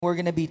We're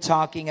going to be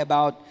talking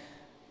about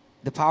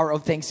the power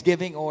of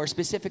thanksgiving, or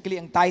specifically,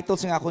 ang title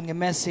sa akong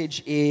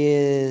message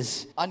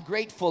is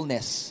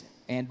Ungratefulness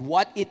and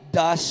what it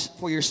does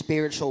for your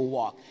spiritual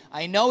walk.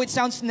 I know it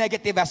sounds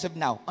negative as of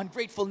now.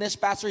 Ungratefulness,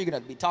 Pastor, you're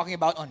going to be talking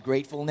about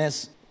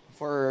ungratefulness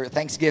for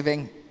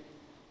Thanksgiving.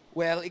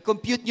 Well,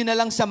 i-compute nyo na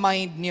lang sa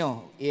mind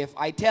nyo. If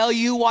I tell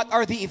you what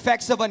are the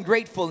effects of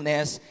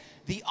ungratefulness,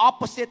 the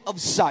opposite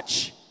of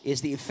such is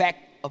the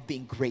effect of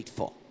being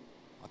grateful.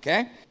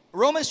 Okay?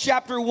 Romans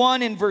chapter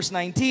 1 and verse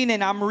 19,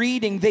 and I'm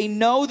reading, they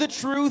know the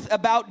truth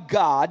about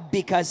God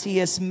because He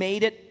has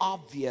made it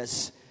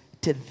obvious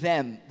to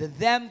them. The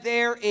them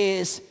there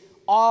is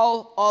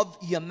all of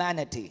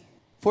humanity.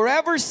 For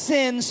ever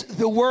since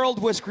the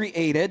world was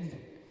created,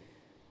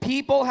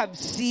 people have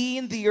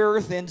seen the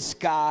earth and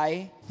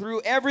sky.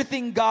 Through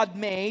everything God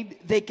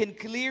made, they can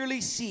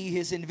clearly see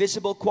His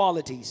invisible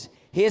qualities,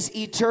 His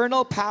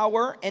eternal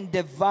power and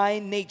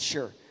divine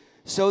nature.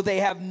 So they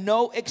have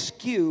no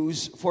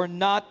excuse for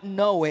not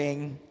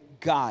knowing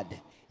God.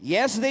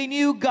 Yes, they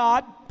knew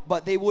God,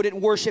 but they wouldn't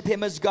worship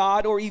Him as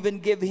God or even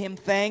give Him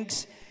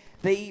thanks.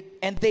 They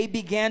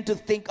began to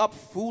think up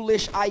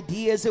foolish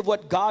ideas of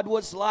what God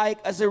was like.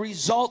 As a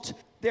result,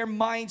 their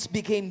minds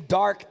became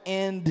dark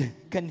and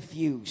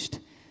confused.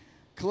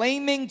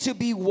 Claiming to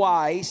be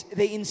wise,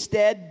 they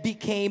instead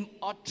became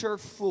utter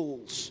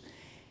fools.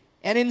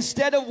 And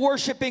instead of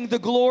worshiping the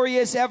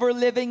glorious,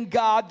 ever-living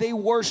God, they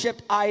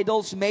worshiped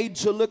idols made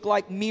to look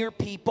like mere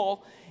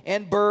people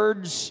and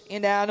birds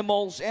and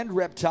animals and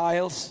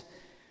reptiles.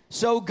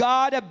 So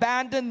God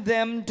abandoned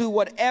them to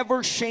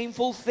whatever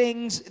shameful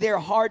things their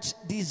hearts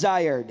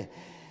desired.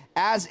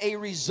 As a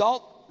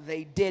result,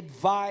 they did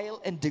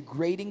vile and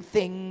degrading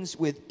things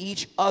with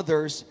each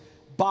other's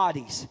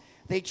bodies.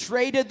 They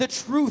traded the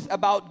truth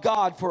about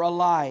God for a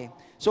lie.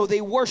 So they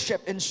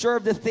worshiped and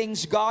served the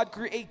things God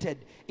created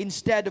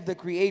instead of the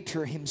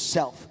Creator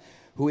Himself,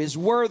 who is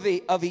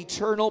worthy of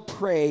eternal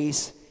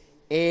praise.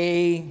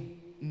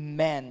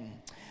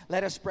 Amen.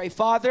 Let us pray.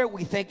 Father,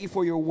 we thank You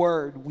for Your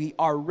word. We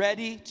are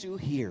ready to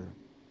hear.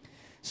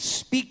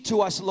 Speak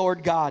to us,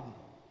 Lord God.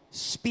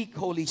 Speak,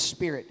 Holy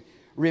Spirit.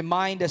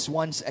 Remind us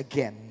once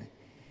again.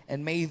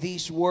 And may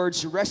these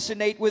words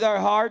resonate with our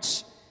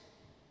hearts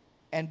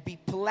and be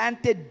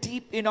planted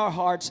deep in our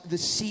hearts, the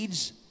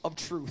seeds of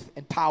truth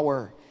and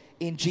power.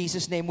 In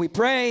Jesus' name we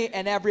pray,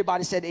 and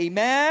everybody said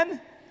amen.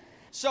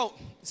 So,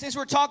 since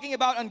we're talking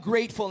about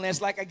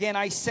ungratefulness, like again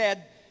I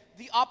said,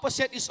 the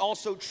opposite is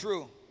also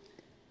true.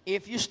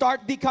 If you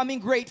start becoming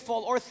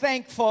grateful or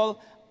thankful,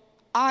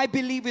 I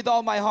believe with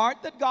all my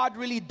heart that God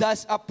really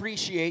does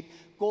appreciate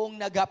kung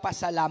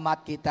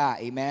nagapasalamat kita.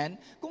 Amen?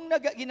 Kung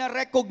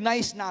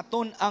gina-recognize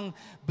naton ang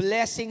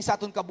blessing sa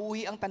aton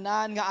kabuhi, ang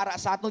tanan nga ara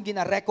sa aton,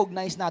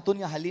 gina-recognize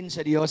naton nga halin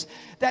sa Dios,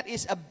 that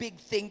is a big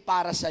thing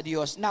para sa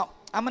Dios. Now,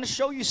 I'm going to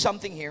show you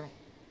something here.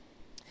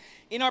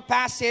 In our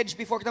passage,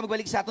 before kita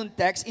magbalik sa aton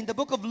text, in the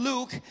book of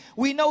Luke,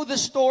 we know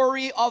the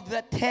story of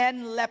the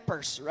 10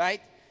 lepers, right?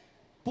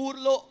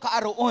 Purlo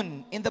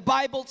kaaroon. In the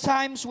Bible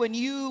times, when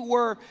you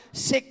were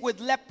sick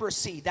with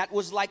leprosy, that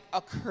was like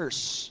a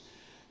curse.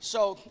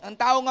 So, ang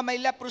tao nga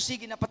may leprosy,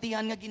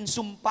 ginapatihan nga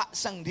ginsumpa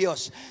sang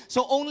Dios.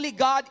 So, only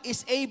God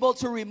is able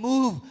to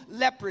remove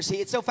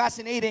leprosy. It's so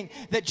fascinating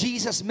that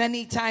Jesus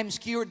many times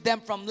cured them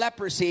from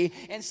leprosy,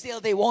 and still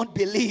they won't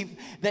believe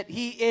that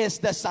He is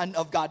the Son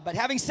of God. But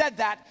having said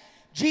that,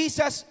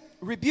 Jesus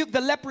rebuked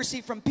the leprosy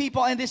from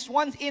people. And this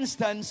one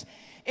instance,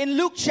 in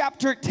Luke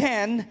chapter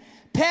 10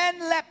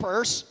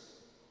 lepers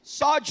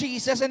saw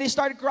Jesus and they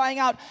started crying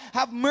out,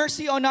 "Have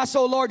mercy on us,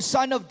 O Lord,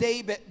 Son of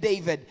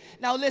David."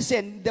 Now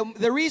listen,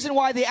 the reason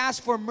why they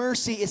ask for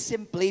mercy is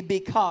simply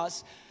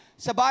because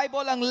sa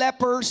Bible ang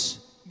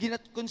lepers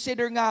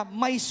consider nga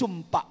may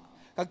sumpa.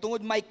 Kag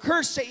tungod may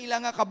curse sa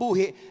ilang nga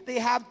kabuhi, they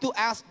have to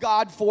ask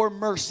God for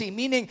mercy.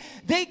 Meaning,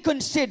 they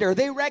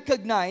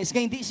recognize nga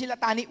hindi sila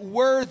tani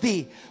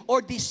worthy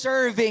or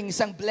deserving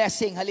sang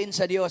blessing halin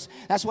sa Dios.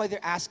 That's why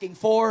they're asking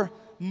for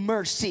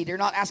mercy.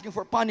 They're not asking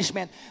for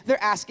punishment.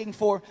 They're asking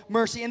for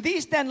mercy. And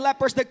these 10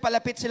 lepers,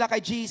 nagpalapit sila kay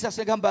Jesus,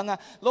 nagamba nga,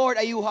 "Lord,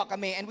 ayuha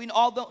kami." And we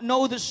all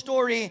know the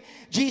story.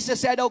 Jesus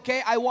said,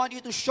 "Okay, I want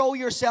you to show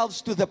yourselves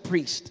to the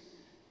priest."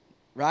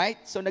 Right?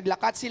 So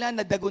naglakat sila,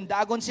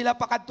 nagdagon-dagon sila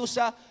pakadto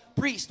sa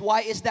priest.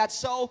 Why is that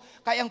so?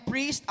 Kay ang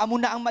priest, amo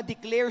na ang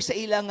ma-declare sa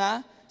ilang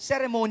nga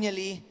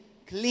ceremonially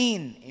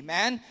clean.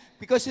 Amen?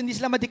 Because hindi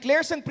sila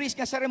ma-declare sang priest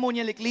nga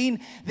ceremonially clean,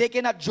 they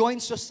cannot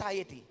join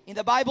society. In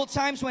the Bible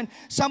times, when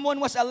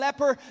someone was a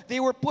leper, they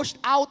were pushed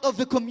out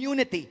of the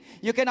community.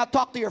 You cannot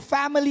talk to your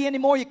family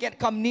anymore. You can't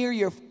come near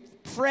your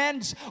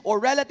friends or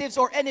relatives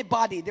or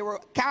anybody. They were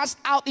cast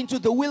out into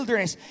the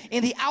wilderness,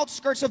 in the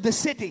outskirts of the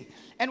city.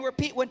 And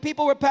when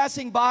people were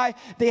passing by,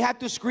 they had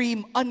to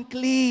scream,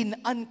 "Unclean,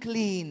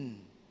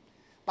 unclean."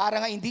 Para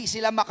nga hindi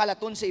sila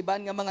makalaton sa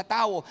iban nga mga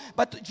tao.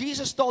 But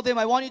Jesus told them,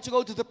 "I want you to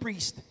go to the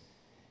priest.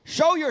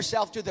 Show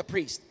yourself to the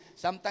priest."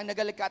 Sometimes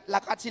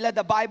nagalakat sila,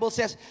 the Bible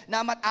says,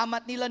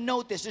 namat-amat nila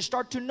notice. They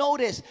start to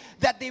notice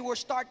that they were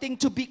starting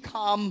to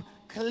become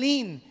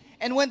clean.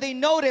 And when they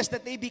noticed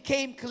that they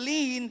became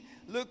clean,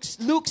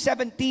 Luke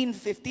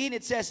 17:15,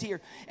 it says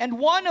here, and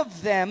one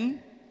of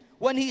them,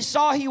 when he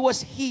saw he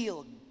was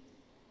healed.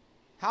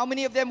 How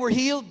many of them were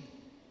healed?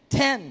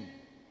 10.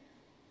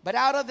 But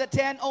out of the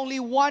 10, only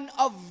one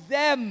of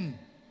them.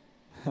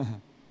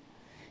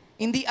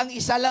 Hindi ang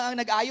isa lang ang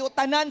nag-ayo,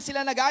 tanan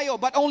sila nag-ayo,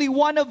 but only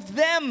one of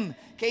them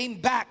came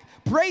back,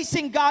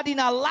 praising God in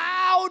a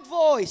loud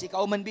voice.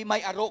 Ikaw man be may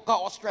aro ka,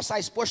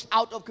 ostracized, pushed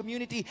out of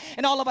community,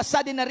 and all of a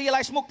sudden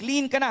na-realize mo,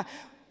 clean ka na.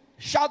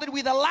 Shouted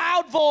with a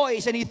loud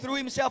voice, and he threw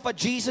himself at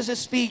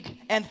Jesus' feet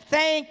and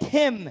thanked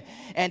him.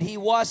 And he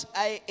was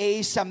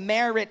a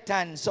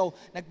Samaritan. So,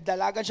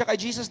 nagdalagan siya kay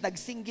Jesus,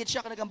 nagsinggit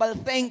siya, nagambal,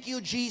 thank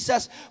you,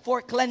 Jesus,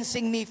 for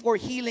cleansing me, for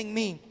healing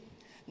me.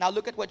 Now,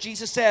 look at what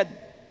Jesus said.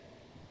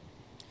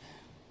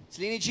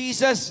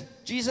 Jesus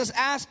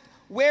asked,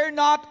 were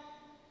not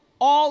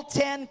all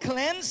 10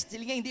 cleansed?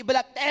 Hindi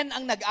bala 10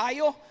 ang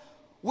nag-ayo?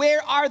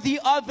 Where are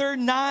the other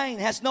 9?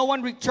 Has no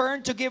one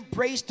returned to give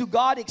praise to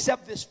God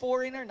except this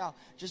foreigner? Now,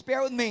 just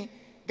bear with me.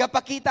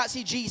 Gapakita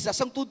si Jesus,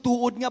 ang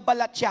tutuod nga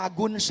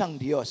balatyagon sang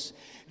Dios.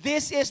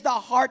 This is the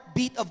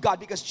heartbeat of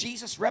God because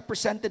Jesus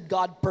represented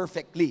God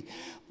perfectly.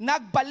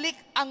 Nagbalik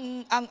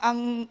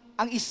ang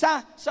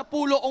isa sa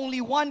pulo,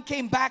 only one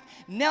came back,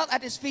 knelt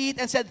at his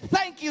feet and said,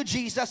 thank you,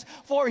 Jesus,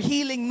 for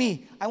healing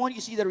me. I want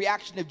you to see the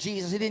reaction of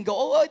Jesus. He didn't go,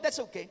 oh, that's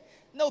okay.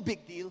 No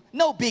big deal.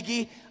 No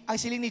biggie. Ang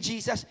siling ni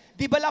Jesus,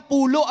 di bala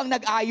pulo ang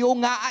nag-ayo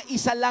nga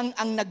isa lang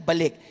ang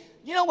nagbalik.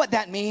 You know what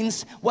that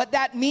means? What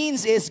that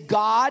means is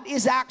God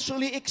is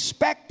actually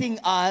expecting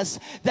us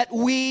that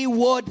we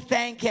would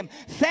thank Him.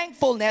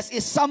 Thankfulness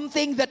is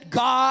something that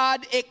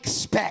God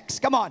expects.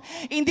 Come on.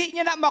 Hindi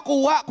niya na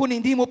makuha kung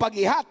hindi mo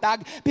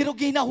pag-ihatag, pero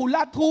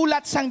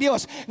ginahulat-hulat sang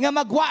Dios nga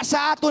magwa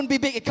sa aton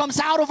bibig. It comes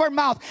out of our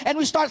mouth and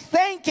we start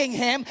thanking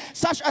Him.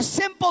 Such a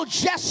simple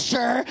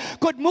gesture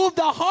could move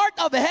the heart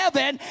of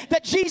heaven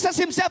that Jesus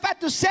Himself had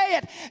to say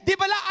it. Di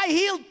bala, I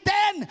healed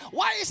 10.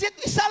 Why is it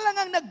isa lang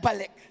ang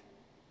nagbalik?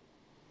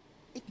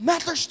 It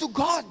matters to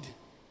God.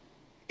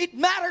 It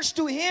matters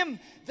to Him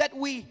that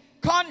we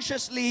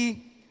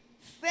consciously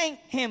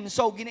thank Him.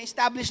 So,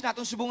 gina-establish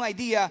natin subong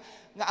idea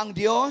nga ang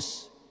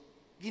Diyos,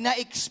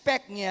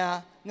 gina-expect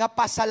niya nga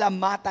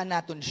pasalamatan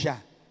natin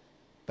siya.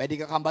 Pwede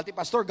ka kambati,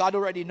 Pastor, God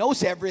already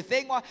knows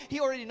everything. Well, He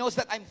already knows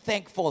that I'm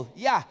thankful.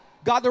 Yeah,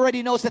 God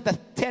already knows that the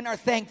 10 are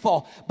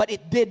thankful, but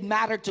it did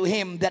matter to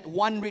Him that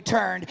one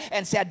returned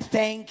and said,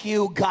 thank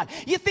you, God.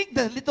 You think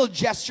the little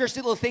gestures,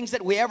 little things that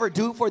we ever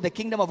do for the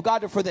kingdom of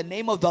God or for the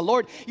name of the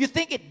Lord, you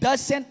think it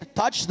doesn't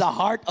touch the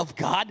heart of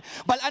God?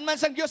 Balaan man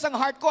sang Diyos ang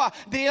heart ko.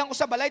 Dili lang ko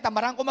sa balay,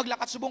 tamarang ko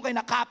maglakat subong kay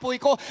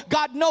nakapoy ko.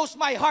 God knows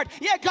my heart.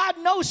 Yeah,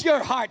 God knows your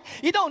heart.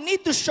 You don't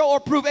need to show or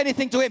prove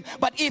anything to Him.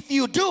 But if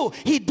you do,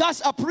 He does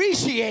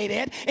appreciate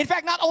it. In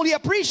fact, not only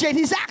appreciate,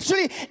 He's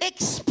actually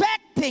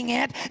expecting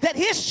it that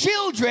His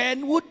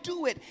children would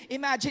do it.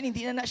 Imagine,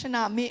 hindi na siya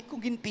nami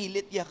kung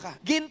ginpilit ya ka.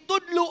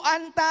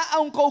 Gintudluan ta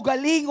ang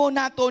kaugalingon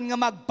naton nga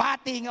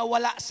magbati nga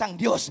wala sang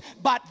Dios.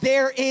 But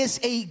there is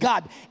a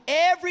God.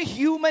 Every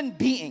human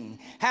being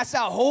has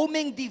a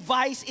homing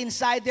device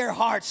inside their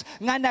hearts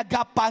nga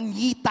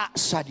nagapangita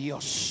sa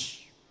Dios.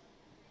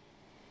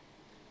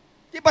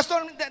 Di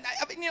Pastor,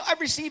 I've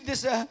received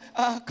this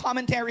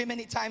commentary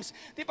many times.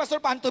 Di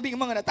Pastor, paano tubig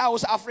mga natao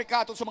sa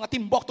Africa, to sa mga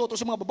Timbuktu, to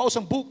sa mga babaw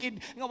sang bukid,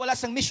 nga wala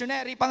sang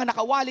missionary, pang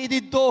nakawali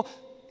dito.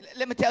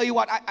 Let me tell you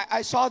what,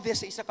 I saw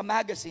this sa isa ka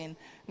magazine,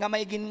 nga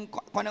may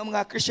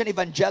mga Christian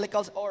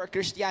evangelicals or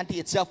Christianity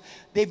itself,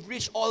 they've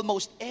reached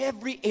almost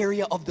every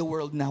area of the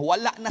world na.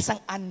 Wala na sang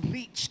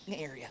unreached na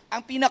area.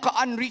 Ang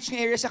pinaka-unreached na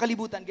area sa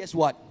kalibutan, guess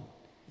what?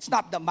 It's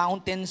not the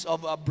mountains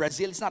of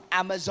Brazil, it's not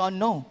Amazon,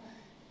 no.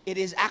 It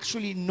is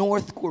actually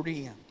North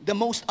Korea, the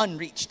most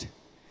unreached.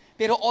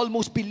 Pero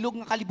almost bilog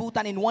na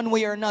kalibutan in one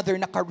way or another,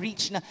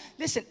 naka-reach na.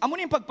 Listen, amo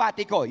na yung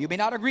pagpati ko. You may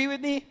not agree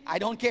with me. I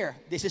don't care.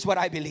 This is what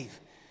I believe.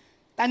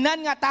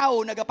 Tanan nga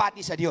tao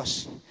nagapati sa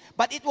Diyos.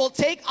 But it will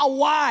take a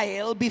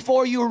while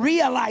before you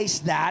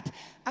realize that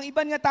ang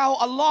iban nga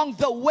tao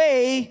along the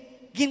way,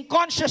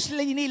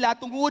 gin-consciously nila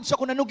tungod sa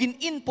kung ano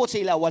gin-input sa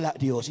ila, wala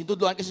Diyos.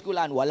 Intudluan kasi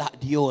kulaan, wala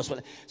Diyos.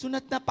 Wala. So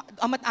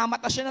amat-amat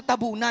na siya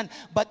natabunan.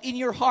 But in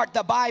your heart,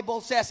 the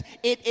Bible says,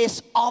 it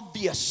is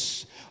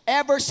obvious.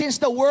 Ever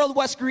since the world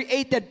was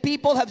created,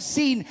 people have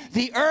seen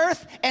the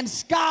earth and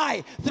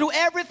sky. Through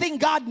everything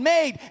God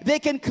made,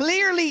 they can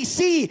clearly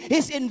see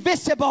His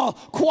invisible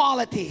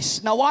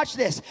qualities. Now watch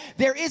this.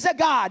 There is a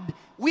God.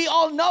 We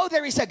all know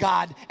there is a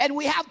God. And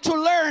we have to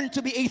learn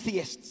to be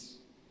atheists.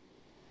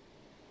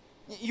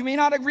 You may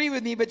not agree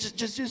with me, but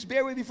just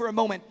bear with me for a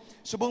moment.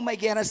 Subong may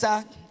gera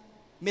sa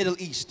Middle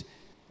East.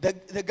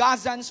 The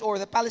Gazans or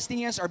the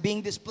Palestinians are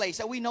being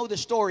displaced. And we know the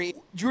story.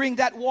 During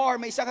that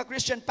war, may isa ka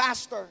Christian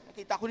pastor,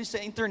 nakita ko rin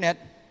sa internet,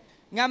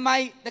 nga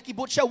may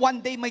nakibot siya one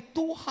day, may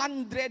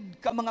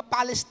 200 ka mga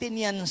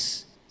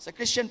Palestinians sa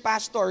Christian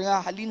pastor nga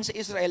halin sa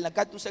Israel,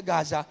 nagkadto sa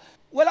Gaza.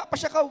 Wala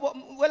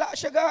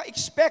siya ka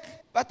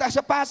expect. But as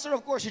a pastor,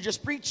 of course, he's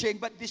just preaching.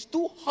 But these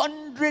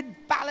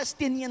 200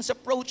 Palestinians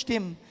approached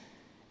him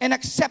and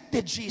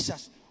accepted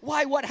Jesus.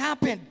 Why? What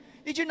happened?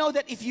 Did you know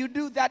that if you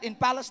do that in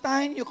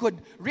Palestine, you could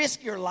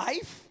risk your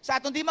life? Sa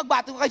atin di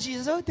magbato kay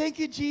Jesus, oh, thank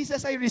you,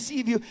 Jesus, I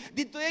receive you.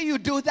 Did you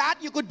do that,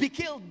 you could be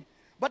killed.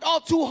 But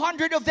all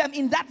 200 of them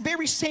in that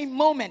very same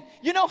moment,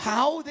 you know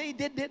how they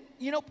did it?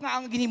 You know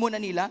nga ang ginimo na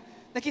nila?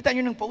 Nakita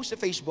nyo ng post sa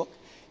Facebook?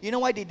 You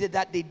know why they did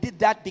that? They did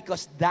that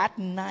because that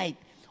night,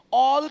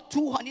 all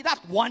 200,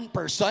 not one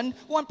person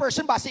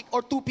basic,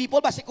 or two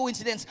people, basic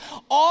coincidence.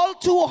 All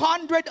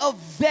 200 of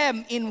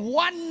them in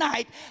one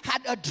night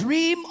had a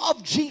dream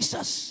of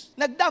Jesus.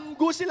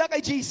 Nagdamgo sila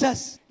kay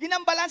Jesus.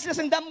 Ginambalan sila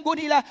sa damgo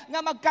nila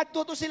nga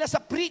magkadto sila sa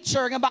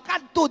preacher nga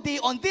makadto di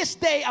on this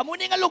day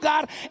amuni nga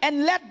lugar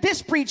and let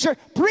this preacher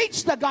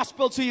preach the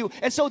gospel to you.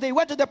 And so they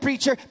went to the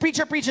preacher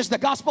preaches the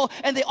gospel,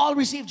 and they all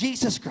received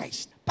Jesus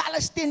Christ.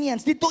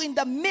 Palestinians dito in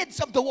the midst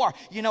of the war.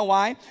 You know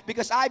why?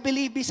 Because I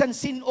believe bisan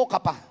sino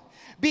ka pa,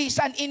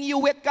 bisan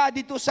Inuit ka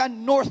dito sa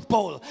North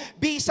Pole,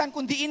 bisan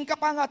kung diin ka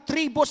pa nga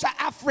tribo sa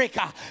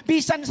Africa,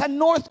 bisan sa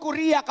North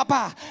Korea ka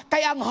pa,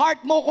 kaya ang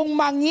heart mo kung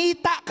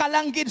mangita ka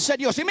lang gid sa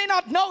Diyos. You may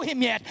not know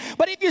Him yet,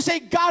 but if you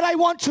say, God, I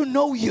want to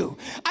know you,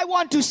 I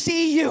want to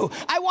see you,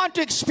 I want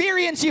to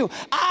experience you,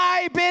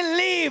 I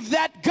believe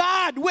that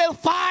God will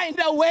find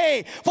a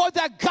way for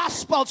the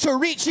gospel to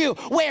reach you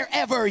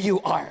wherever you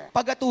are.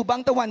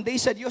 Pagatubang ta one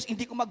day sa Diyos,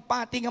 hindi ko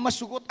magpati nga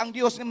masugot ang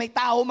Diyos nga may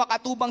tao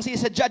makatubang siya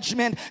sa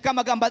judgment, ka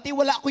magambati,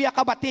 wala kuya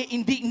kabati,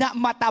 hindi na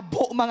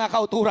matabo mga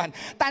kauturan.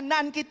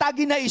 Tanan kita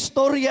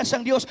ginaistorya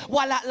sang Dios,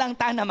 wala lang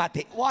ta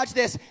namati. Watch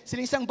this.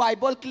 Sinisang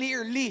Bible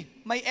clearly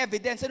may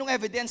evidence. Anong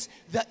evidence?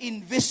 The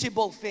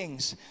invisible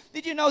things.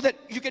 Did you know that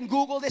you can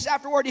Google this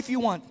afterward if you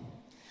want?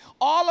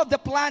 All of the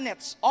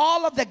planets,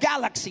 all of the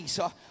galaxies,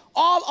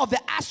 all of the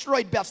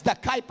asteroid belts, the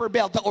Kuiper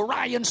belt, the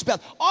Orion's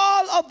belt,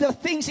 all of the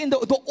things in the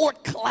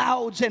Oort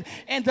clouds and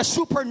the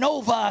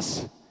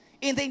supernovas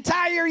in the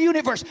entire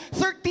universe,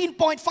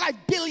 13.5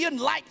 billion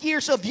light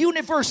years of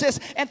universes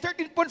and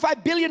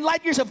 13.5 billion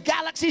light years of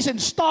galaxies and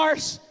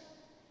stars,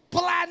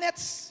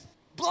 planets,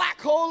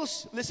 black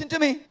holes, listen to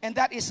me, and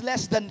that is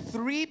less than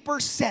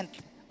 3%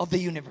 of the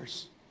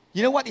universe.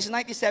 You know what is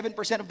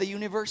 97% of the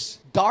universe?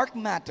 Dark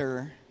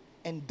matter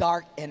and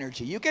dark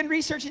energy. You can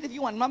research it if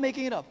you want, I'm not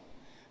making it up.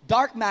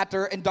 Dark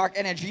matter and dark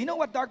energy. You know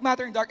what dark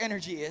matter and dark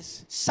energy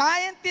is?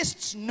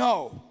 Scientists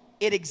know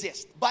it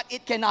exists, but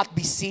it cannot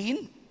be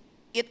seen.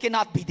 It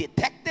cannot be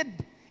detected.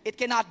 It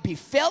cannot be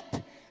felt.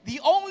 The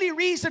only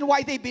reason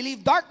why they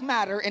believe dark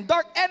matter and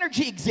dark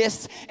energy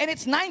exists, and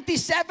it's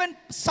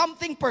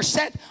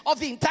 97-something%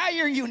 of the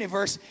entire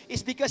universe,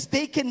 is because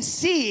they can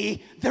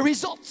see the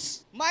results.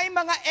 May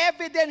mga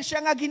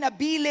ebidensya nga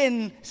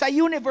ginabilin sa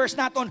universe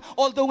naton,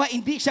 although nga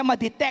hindi siya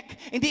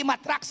ma-detect, hindi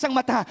matrack sang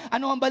mata.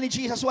 Ano ang ba ni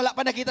Jesus? Wala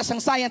pa nakita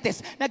sang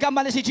scientist.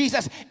 Nagambali si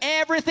Jesus.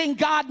 Everything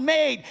God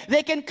made,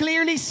 they can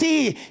clearly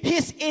see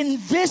His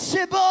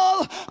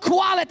invisible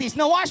qualities.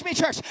 Now watch me,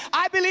 church.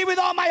 I believe with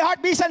all my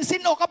heart, bisan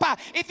sino ka pa,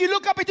 if you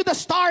look up into the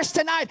stars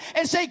tonight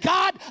and say,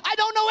 God, I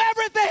don't know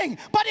everything,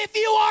 but if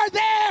you are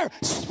there,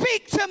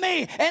 speak to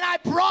me, and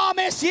I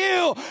promise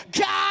you,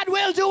 God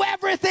will do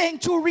everything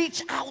to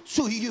reach out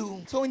to you.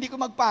 So hindi ko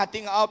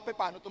magpating,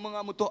 paano ito mga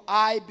mo to?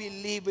 I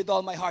believe with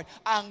all my heart.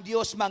 Ang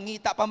Diyos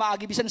mangita pa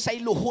maagi, bisan sa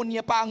iluhon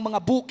niya pa ang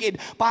mga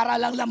bukid para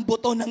lang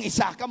lambuton ng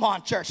isa. Come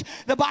on, church.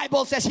 The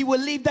Bible says He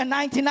will leave the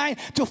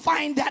 99 to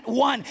find that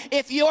one.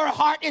 If your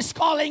heart is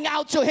calling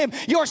out to Him,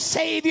 your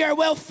Savior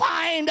will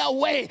find a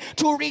way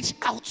to reach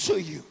out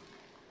to you.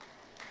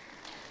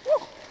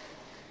 Woo.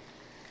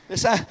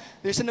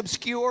 There's an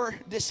obscure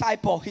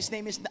disciple. His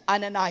name is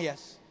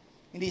Ananias.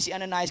 Hindi si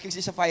Ananias kasi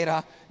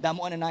Sapphira,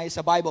 damo Ananias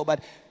sa Bible, but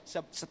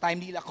sa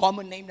time nila,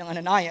 common name ng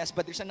Ananias,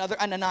 but there's another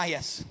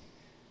Ananias.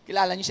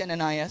 Kilala niyo si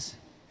Ananias?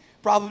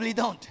 Probably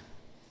don't.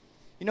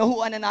 You know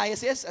who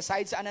Ananias is?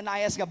 Aside sa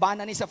Ananias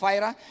gabana ni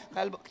Sapphira,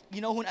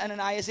 you know who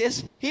Ananias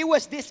is? He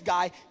was this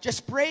guy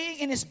just praying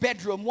in his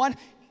bedroom.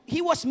 He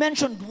was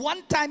mentioned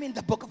one time in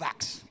the book of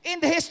Acts. In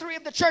the history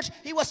of the church,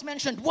 he was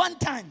mentioned one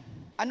time.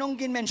 Anong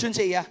gin-mention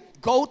siya?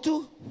 Go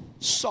to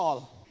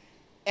Saul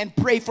and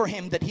pray for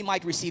him that he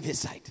might receive his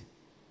sight.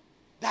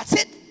 That's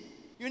it.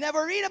 You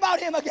never read about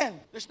him again.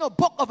 There's no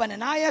book of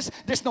Ananias.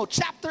 There's no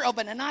chapter of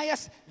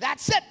Ananias.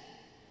 That's it.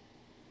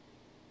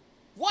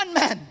 One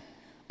man,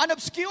 an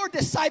obscure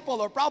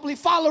disciple or probably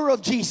follower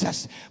of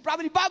Jesus.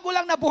 Probably bago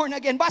lang na born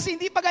again. Basi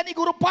hindi pa gani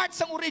guro part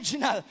sang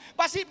original.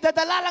 Basi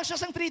dadala lang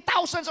siya sang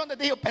 3,000 on the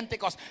day of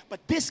Pentecost.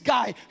 But this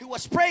guy who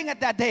was praying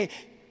at that day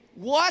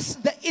was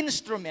the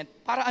instrument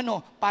para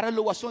ano? Para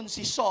luwason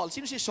si Saul.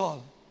 Sino si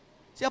Saul?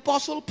 The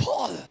Apostle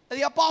Paul.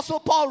 The Apostle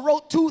Paul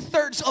wrote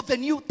 2/3 of the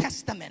New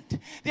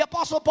Testament. The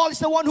Apostle Paul is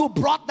the one who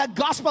brought the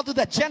gospel to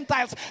the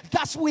Gentiles.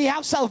 Thus we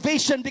have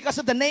salvation because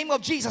of the name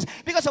of Jesus.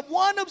 Because of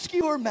one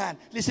obscure man.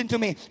 Listen to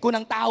me. Kung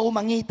ang tao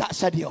mangita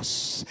sa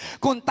Dios.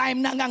 Kung time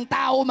na ang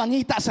tao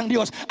mangita sa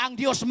Dios, ang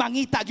Dios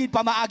mangita gid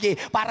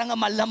pamaagi para nga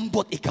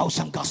malambot ikaw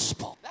sang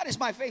gospel. That is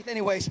my faith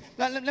anyways.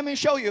 Let me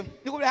show you.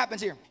 Look what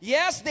happens here.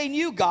 Yes, they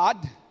knew God,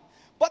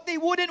 but they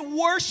wouldn't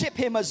worship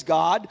Him as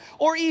God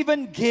or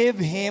even give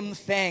Him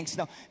thanks.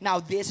 Now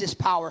this is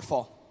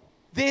powerful.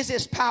 This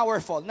is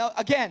powerful. Now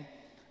again,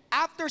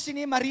 After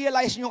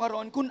sinima-realize nyo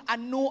karon kung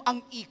ano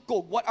ang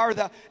ikog, what are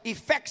the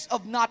effects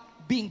of not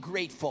being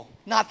grateful,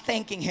 not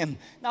thanking Him.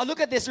 Now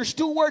look at this, there's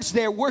two words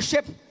there,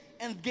 worship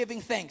and giving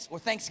thanks, or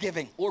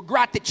thanksgiving, or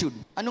gratitude.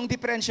 Anong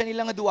diferensya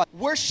nila nga duwa?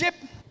 Worship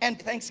and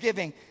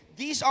thanksgiving.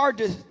 These are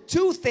the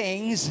two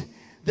things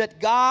that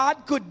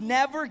God could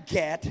never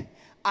get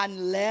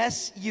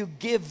unless you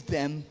give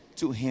them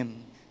to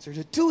Him. So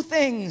the two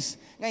things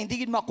nga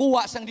hindi gid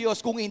makuha sang Dios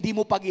kung hindi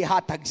mo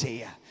paghihatag sa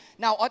iya.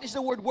 Now, what is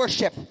the word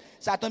worship?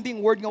 Sa aton bing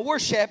word nga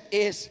worship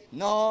is,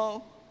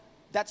 no,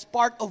 that's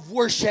part of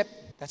worship.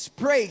 That's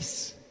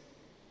praise.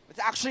 It's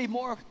actually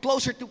more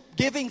closer to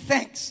giving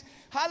thanks.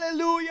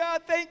 Hallelujah,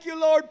 thank you,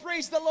 Lord,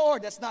 praise the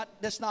Lord. That's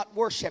not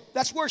worship.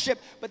 That's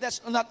worship, but that's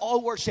not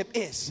all worship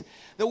is.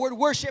 The word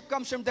worship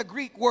comes from the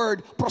Greek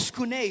word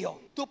proskuneo.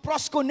 To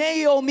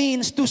proskuneo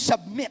means to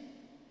submit.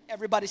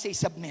 Everybody say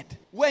submit.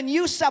 When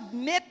you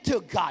submit to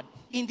God,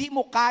 hindi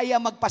mo kaya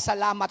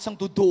magpasalamat sang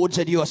tutuod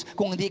sa Diyos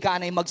kung hindi ka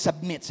anay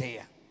mag-submit sa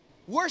iya.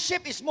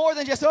 Worship is more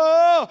than just,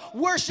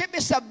 worship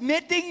is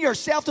submitting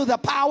yourself to the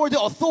power, the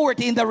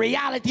authority, and the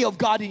reality of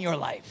God in your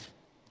life.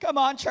 Come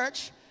on,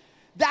 church.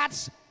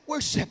 That's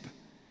worship.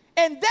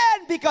 And then,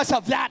 because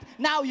of that,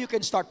 now you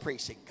can start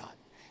praising God.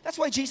 That's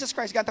why Jesus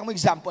Christ, gantang mo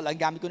example, ang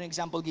gamit ko ng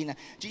example gina,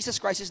 Jesus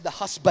Christ is the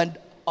husband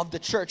of the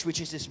church, which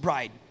is His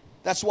bride.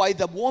 That's why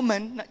the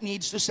woman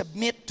needs to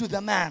submit to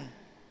the man.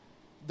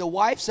 The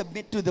wife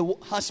submit to the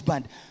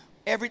husband.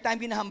 Every time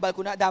ginahambal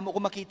ko na, damo ko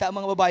makita ang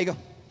mga babae ko,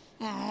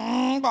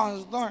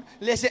 Pastor,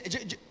 listen,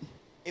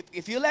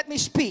 if you let me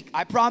speak,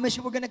 I promise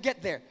you we're gonna get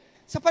there.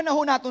 Sa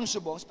panahon natin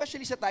subong,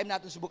 especially sa time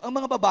natin subong, ang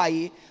mga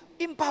babae,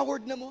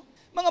 empowered na mo.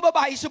 Mga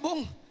babae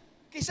subong,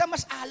 kaysa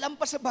mas alam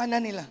pa sa bana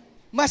nila.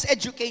 Mas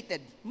educated,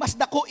 mas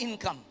dako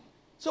income.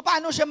 So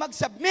paano siya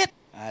mag-submit?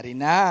 Ari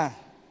na.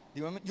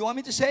 You want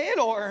me to say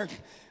it, or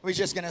we're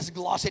just gonna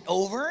gloss it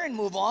over and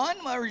move on?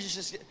 Or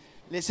just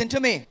listen to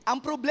me. Ang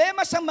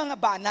problema sa mga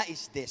bana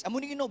is this. Amo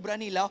ni inobra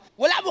nila,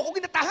 wala mo ko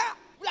ginataha,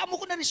 wala mo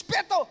ko na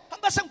respeto.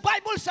 Hanggang sa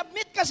Bible,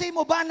 submit ka sa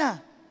imo bana.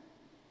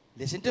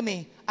 Listen to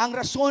me. Ang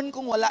rason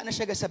kung wala na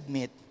siya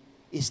ga-submit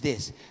is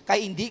this.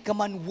 Kaya hindi ka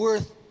man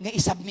worth nga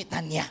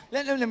isubmitan niya.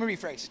 Let me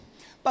rephrase.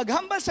 Pag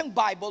hambal sang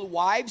Bible,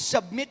 wives,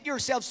 submit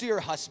yourselves to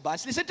your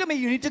husbands. Listen to me,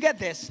 you need to get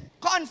this.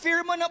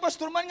 Confirm mo na,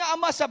 pastor man nga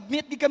ama,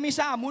 submit di kami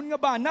sa amon nga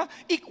bana,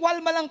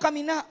 equal man lang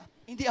kami na.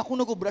 Hindi ako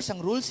nagubra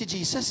sang rule si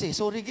Jesus eh,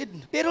 sorry gid.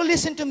 Pero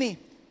listen to me,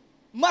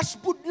 mas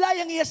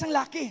budlay ang iya sang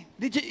laki.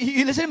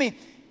 You listen to me.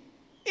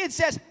 It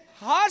says,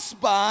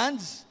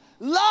 husbands,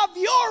 love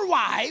your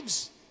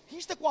wives.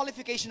 Here's the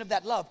qualification of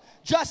that love.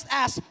 Just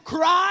as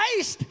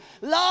Christ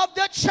loved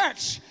the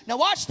church.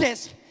 Now watch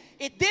this.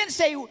 It didn't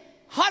say,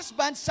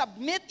 husband,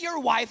 submit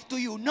your wife to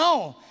you.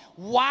 No.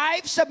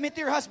 Wife, submit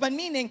to your husband.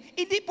 Meaning,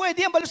 hindi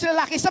pwede ang balo sa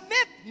lalaki,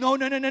 submit. No.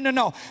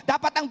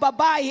 Dapat ang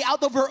babae, out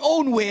of her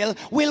own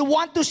will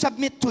want to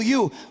submit to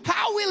you.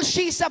 How will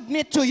she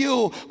submit to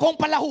you kung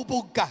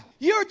palahubog ka?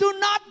 You do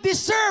not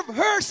deserve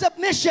her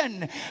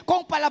submission.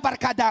 Kung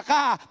palabarkada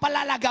ka,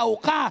 palalagaw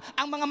ka,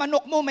 ang mga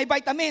manok mo may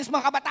vitamins,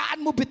 mga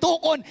kabataan mo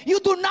bitukon, you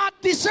do not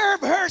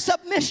deserve her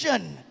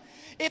submission.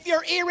 If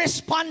you're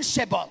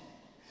irresponsible,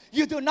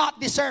 you do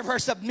not deserve her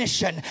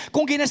submission.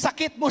 Kung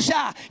ginasakit mo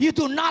siya, you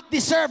do not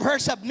deserve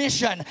her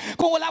submission.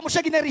 Kung wala mo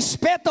siya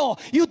ginarespeto,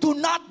 you do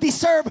not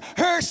deserve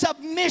her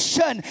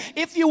submission.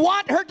 If you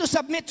want her to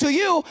submit to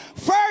you,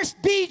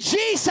 first be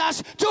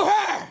Jesus to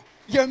her.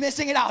 You're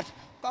missing it out.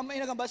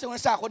 Kamay nagambasa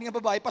ng sakon ng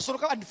babae, pastor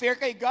ka, unfair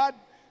kay God.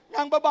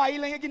 Ang babae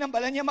lang yung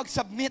ginambalan niya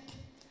mag-submit.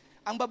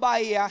 Ang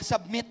babae,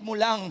 submit mo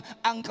lang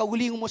ang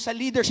kauling mo sa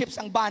leaderships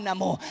ang bana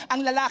mo.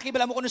 Ang lalaki,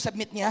 bala mo kung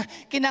submit niya,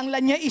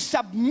 kinanglan niya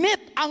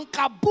isubmit ang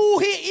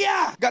kabuhi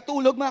niya.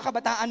 Gatulog mga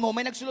kabataan mo,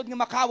 may nagsulod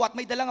nga makawat,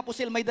 may dala nga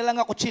pusil, may dala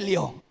nga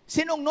kutsilyo.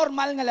 Sinong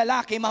normal nga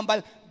lalaki,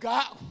 mambal,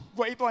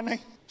 wait one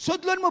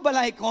sudlon mo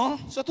balay ko,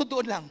 so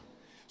tutuod lang.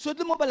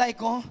 Sudlon mo balay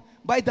ko,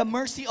 by the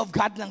mercy of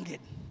God lang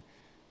gid.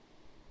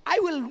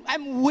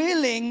 I'm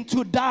willing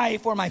to die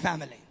for my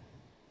family.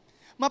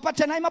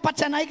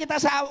 Mapatsanay kita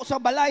sa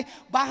balay.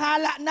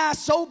 Bahala na,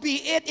 so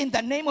be it in the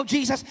name of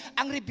Jesus.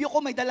 Ang review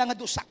ko may dala nga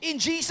dusa. In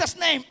Jesus'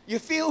 name, you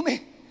feel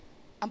me?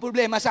 Ang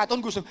problema sa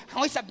aton, gusto,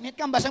 submit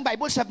ka, basang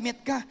Bible,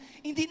 submit ka.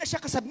 Hindi na siya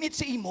kasubmit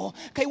sa imo,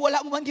 kay wala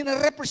mo man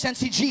gina-represent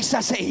si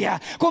Jesus sa iya.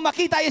 Kung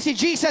makita niya si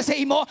Jesus sa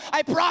imo, I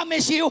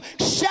promise you,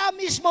 siya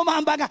mismo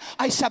mahamba nga,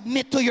 I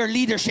submit to your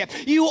leadership.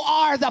 You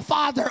are the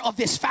father of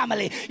this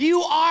family.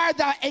 You are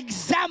the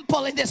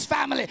example in this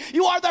family.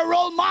 You are the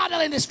role model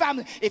in this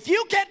family. If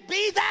you can't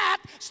be that,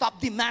 stop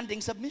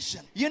demanding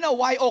submission. You know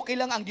why okay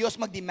lang ang Diyos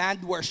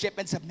mag-demand worship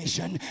and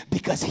submission?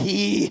 Because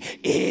He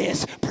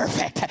is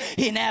perfect.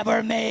 He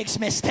never makes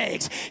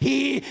mistakes.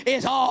 He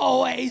is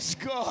always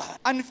good.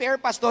 Unfair,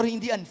 pastor,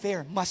 hindi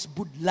unfair. Mas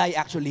budlay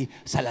actually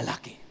sa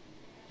lalaki.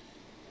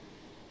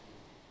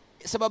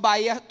 Sa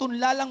babae,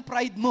 tunla lang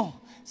pride mo.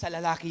 Sa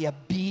lalaki,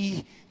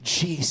 be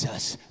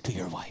Jesus to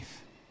your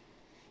wife.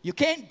 You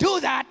can't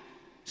do that.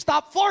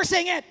 Stop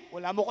forcing it.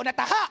 Wala mo ko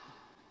nataha.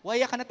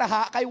 Waya ka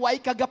nataha, kay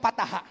way ka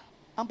gapataha.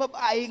 Ang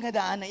babae nga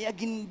daan ay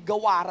aging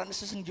gawaran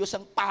sa Diyos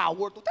ang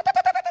power.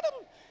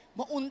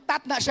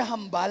 Mauntat na siya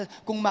hambal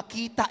kung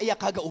makita iya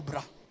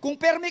kagaubra. Kung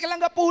permi ka lang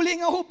gapuli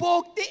nga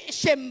hupog,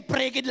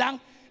 siyempre gid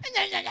lang.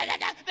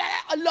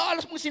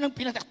 Alas mo sinang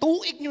pinatak.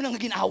 Tuig nyo nang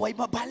ginaway,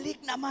 mabalik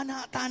naman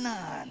na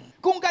tanan.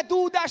 Kung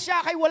gaduda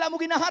siya, kay wala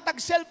mo ginahatag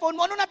cellphone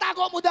mo, ano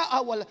natago mo da?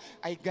 Wala.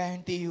 I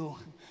guarantee you.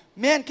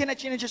 Man, can I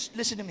just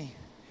listen to me?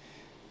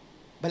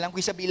 Balang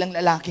ko'y sa bilang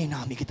lalaki,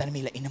 nami kita na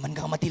milain naman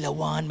kang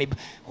matilawan.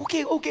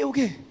 Okay.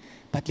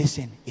 But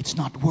listen, it's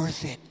not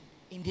worth it.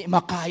 Hindi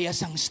makaya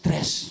sang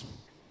stress.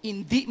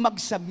 Hindi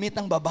mag-submit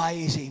ang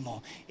babae sa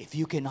imo if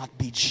you cannot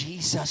be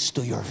Jesus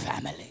to your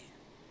family.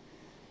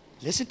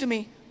 Listen to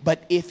me.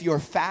 But if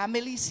your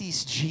family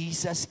sees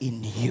Jesus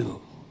in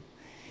you,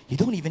 you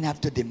don't even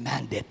have to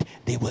demand it.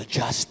 They will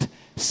just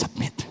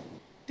submit.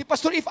 Di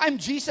pastor, if I'm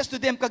Jesus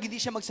to them, kag hindi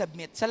siya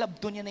mag-submit, sa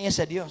labto niya na yan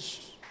sa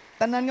Diyos.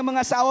 Tanan nga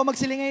mga asawa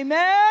magsiling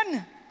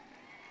amen.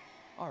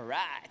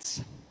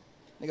 Alright.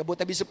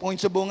 Nagabutabi sa point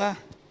sa bunga.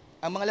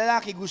 Ang mga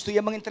lalaki gusto niya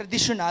maging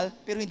traditional,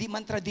 pero hindi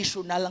man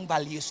traditional ang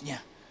values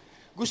niya.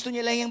 Gusto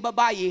niya lang yung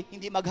babae,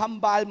 hindi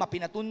maghambal,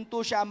 mapinatunto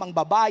siya,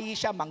 mangbabayi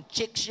siya,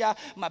 mangchick siya,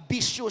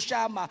 mabisyo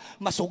siya,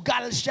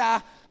 masugal siya,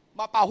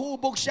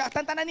 mapahubog siya.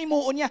 Tantanan ni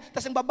muon niya.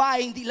 Tapos ang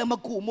babae, hindi lang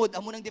magkumod.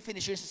 Amo ng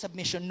definition sa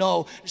submission.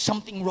 No, there's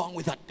something wrong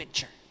with that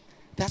picture.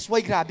 That's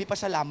why grabe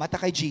pasalamat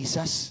kay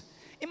Jesus.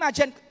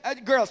 Imagine,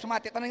 girls,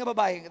 tanang nga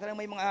babae, tanang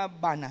may mga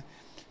bana,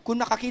 kung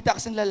nakakita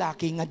ka sa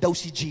lalaki nga daw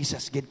si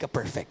Jesus, get ka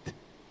perfect.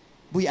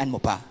 Buyan mo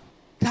pa.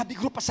 Grabe,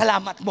 group,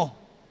 pasalamat mo.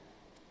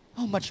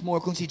 How much more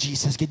kung si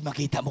Jesus, gid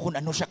makita mo kung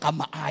ano siya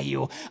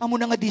kamaayo. Amo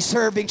na nga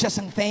deserving siya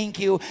sang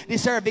thank you,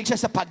 deserving siya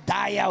sa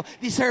pagdayaw,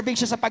 deserving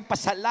siya sa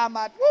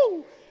pagpasalamat.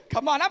 Woo!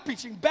 Come on, I'm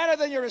preaching better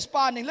than you're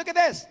responding. Look at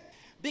this.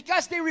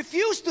 Because they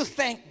refuse to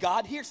thank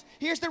God,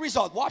 here's the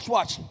result. Watch.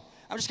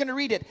 I'm just going to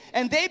read it.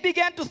 And they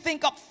began to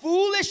think up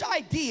foolish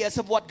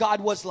ideas of what God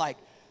was like.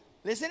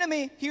 Listen to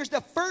me. Here's the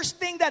first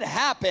thing that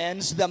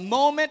happens the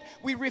moment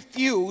we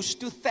refuse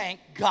to thank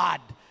God.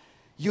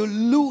 You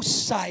lose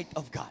sight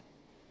of God.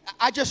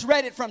 I just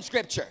read it from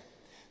Scripture.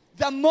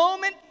 The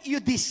moment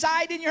you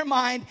decide in your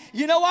mind,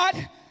 you know what?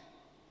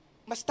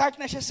 Start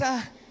na siya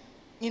sa,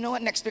 you know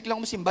what, next week lang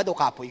masimba daw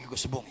kapoy ko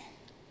subong.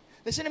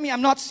 Listen to me,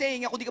 I'm not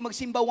saying ako di ka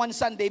magsimba one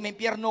Sunday, may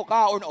impyerno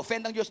ka or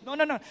na-offend ang Diyos. No.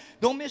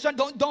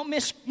 Don't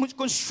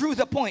misconstrue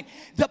the point.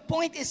 The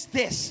point is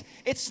this.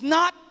 It's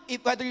not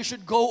whether you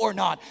should go or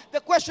not.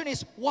 The question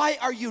is, why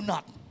are you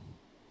not?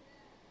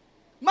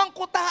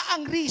 Mangkuta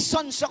ang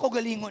reason sa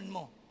kagalingon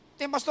mo.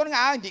 Pastor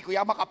nga, hindi ko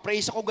yan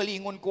makapray sa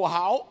kagalingon ko.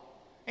 How?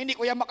 Hindi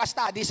ko yan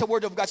makastudy sa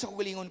Word of God sa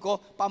kagalingon ko.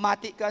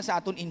 Pamati ka sa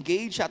aton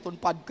engage, sa aton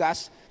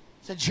podcast,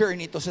 sa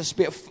journey to, sa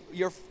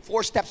your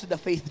 4 steps to the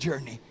faith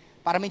journey.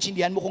 Para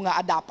maintindihan mo kung nga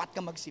dapat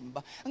ka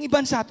magsimba. Ang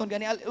iban sa aton,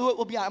 gani,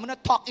 mo na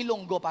talk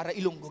Ilonggo para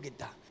Ilonggo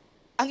kita.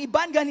 Ang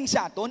iban ganing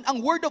sa aton,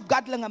 ang Word of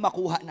God lang nga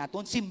makuha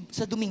naton,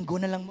 sa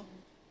Domingo na lang mo.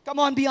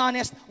 Come on, be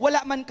honest.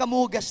 Wala man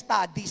kamo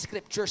study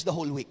scriptures the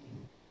whole week.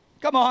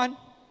 Come on,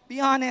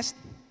 be honest.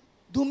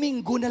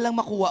 Domingo na lang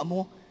makuha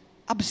mo,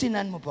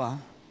 absenan mo pa.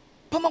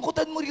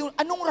 Pamangkutan mo rin,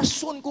 anong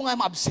rason ko nga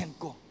ma-absent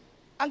ko?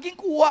 Ang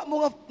ginkuha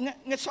mo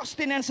nga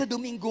sustenance sa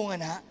Domingo nga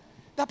na,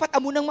 dapat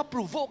amo nang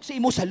ma-provoke sa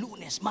imo sa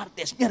Lunes,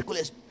 Martes,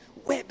 Miyerkules,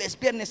 Huwebes,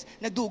 Biyernes,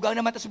 nagdugang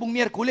naman ta sa buong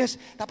Miyerkules.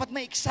 Dapat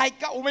ma-excite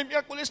ka, may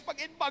Miyerkules, pag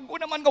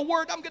bago naman nga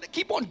word, I'm gonna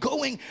keep on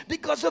going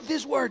because of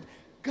this word.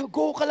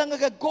 Go ka lang,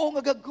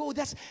 go.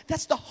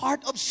 That's the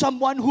heart of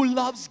someone who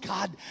loves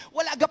God.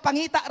 Wala ga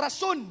pangita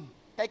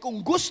rason. Kaya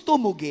kung gusto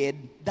mo gid,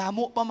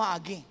 damo pa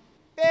maagi.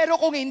 Pero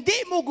kung hindi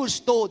mo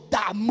gusto,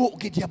 damo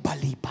gid ya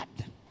balipad.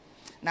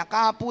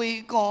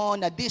 Nakapoy ko,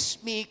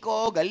 na-dismi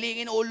ko,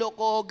 galingin ulo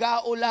ko,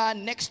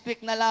 gaulan, next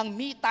week na lang,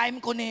 me time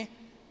ko ni.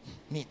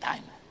 Me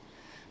time.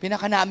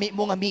 Pinakanami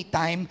mo nga me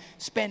time,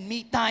 spend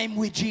me time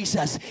with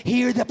Jesus.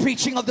 Hear the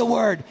preaching of the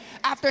word.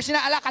 After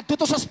sinaalakad,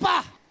 tuto sa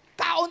spa.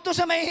 Kaon to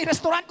sa may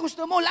restaurant,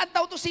 gusto mo,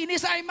 lantaw to sine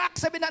sa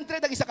IMAX,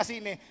 700 ang isa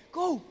kasine.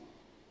 Go.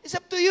 It's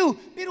up to you.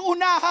 Pero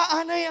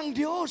unahaan na yung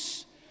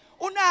Diyos.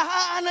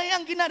 Unahaan na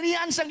yung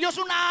ginarian sa Diyos.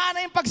 Unahaan na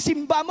yung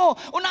pagsimba mo.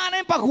 Unahaan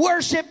na yung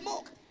pag-worship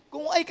mo.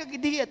 Kung ay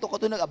kagidi, ito ka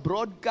ito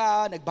nag-abroad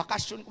ka,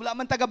 nagbakasyon. Wala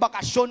man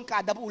taga-bakasyon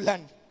kada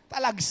bulan.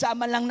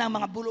 Talagsama lang ng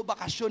mga bulo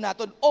bakasyon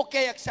natin.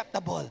 Okay,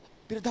 acceptable.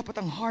 Pero dapat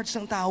ang hearts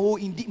ng tao,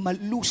 hindi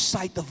ma-lose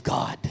sight of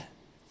God.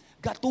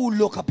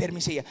 Gatulo ka,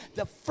 permisiya.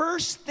 The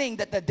first thing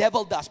that the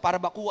devil does para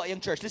makuha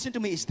yung church, listen to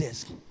me, is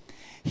this.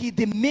 He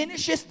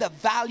diminishes the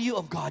value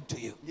of God to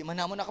you. Di man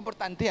na mo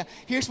nakaportante yan.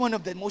 Here's one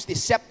of the most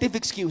deceptive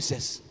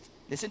excuses.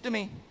 Listen to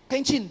me.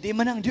 Kainsin, di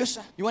man ang Diyos.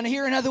 You wanna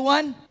hear another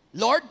one?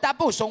 Lord,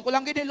 tapos, song ko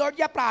lang gini, Lord,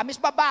 promise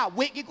baba,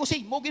 wiki ko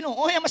si mo, gino,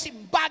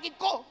 masimbagin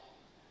ko.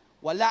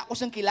 Wala ko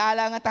sang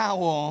kilala nga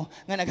tao,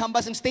 nga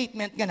naghambas ng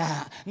statement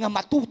nga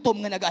matutom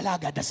nga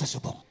nag-alagad sa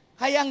subong.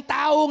 Kaya ang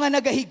tao nga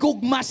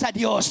nagahigugma sa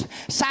Diyos,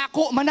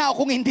 sako man na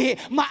kung hindi,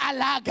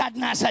 maalagad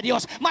na sa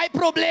Diyos. May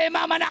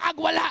problema man na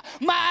kagwala,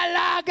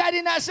 maalagad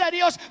din na sa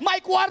Diyos.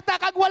 May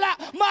kwarta kagwala,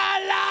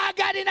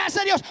 maalagad din na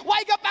sa Diyos.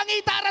 Way ka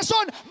pangita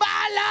rason,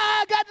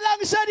 maalagad lang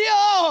sa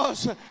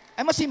Diyos.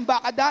 Ay masimba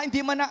ka da,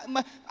 hindi man na,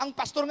 ang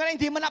pastor nga na,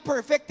 hindi man na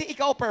perfect,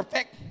 ikaw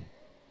perfect.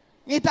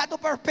 Ngita to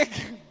perfect.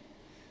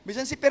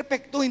 Bisan si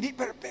perfecto, hindi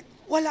perfect.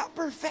 Wala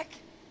perfect.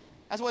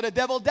 That's what the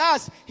devil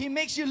does. He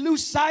makes you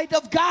lose sight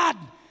of God.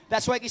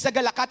 That's why kisa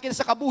galakat kita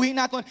sa kabuhi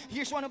natin.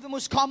 Here's one of the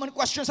most common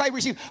questions I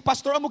receive.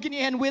 Pastor, amo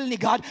ginihan will ni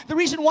God? The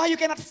reason why you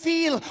cannot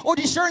feel or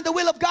discern the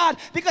will of God,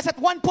 because at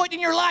one point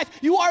in your life,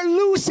 you are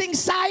losing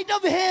sight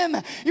of Him.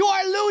 You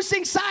are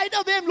losing sight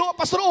of Him.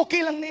 Lord, Pastor, okay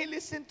lang na.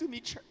 Listen to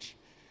me, church.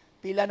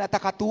 Pila na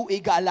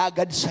takatuig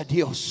alagad sa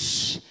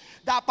Dios.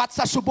 Dapat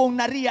sa subong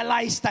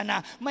na-realize ta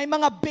na may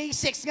mga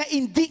basics nga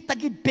hindi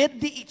tagibid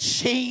di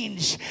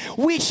i-change.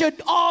 We should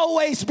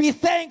always be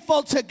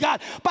thankful to God.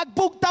 Pag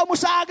bugtaw mo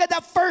sa agad,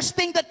 the first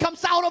thing that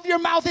comes out of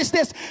your mouth is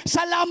this: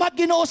 salamat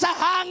Ginoo sa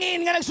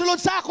hangin nga nagsulod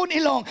sa akon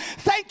ilong.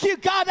 Thank you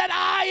God that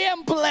I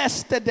am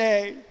blessed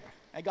today.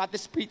 I got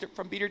this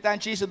from Peter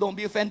Tanchi, so don't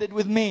be offended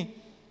with me.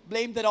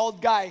 Blame that old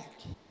guy.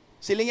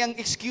 Siling yung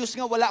excuse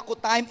nga wala ko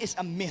time is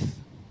a myth.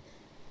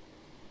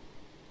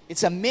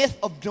 It's a myth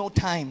of no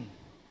time.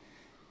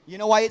 You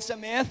know why it's a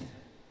myth?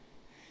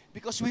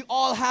 Because we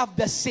all have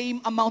the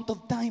same amount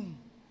of time.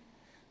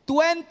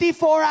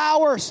 24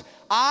 hours.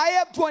 I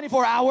have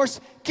 24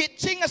 hours.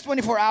 Kitching has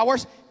 24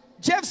 hours.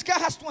 Jevska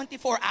has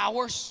 24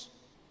 hours.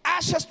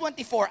 Ash has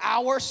 24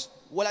 hours.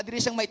 Wala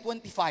diri siyang may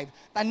 25.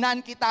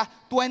 Tanan kita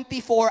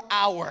 24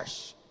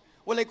 hours.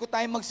 Wala ko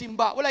tayong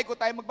magsimba. Wala ko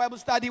tayong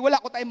mag-Bible study. Wala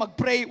ko tayong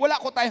mag-pray. Wala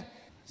ko tayong...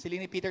 Sili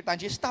ni Peter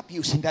Tanji, stop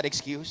using that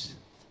excuse.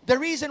 The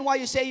reason why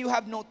you say you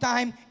have no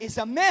time is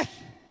a myth.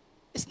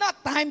 It's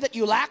not time that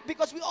you lack,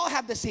 because we all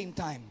have the same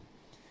time.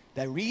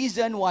 The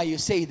reason why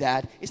you say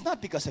that is not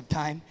because of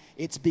time,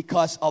 it's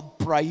because of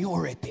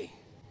priority.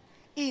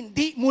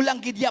 Hindi mo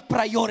lang gidya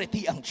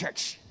priority ang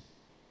church.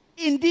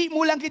 Hindi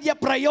mo lang gidya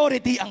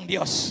priority ang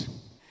Diyos.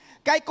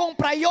 Kaya kung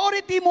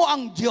priority mo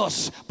ang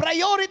Diyos,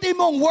 priority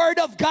mo ang Word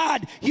of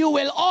God, you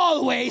will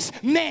always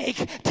make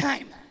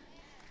time.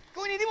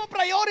 Kung hindi mo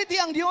priority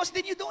ang Diyos,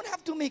 then you don't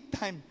have to make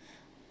time.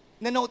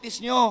 Na-notice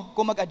nyo,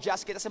 kung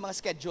mag-adjust kita sa mga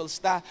schedules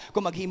ta,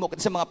 kung maghimo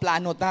kita sa mga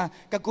plano ta,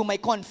 kag kung may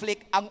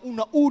conflict, ang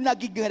una-una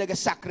gigaraga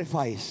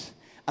sacrifice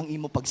ang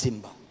imo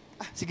pagsimba.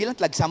 Sige lang,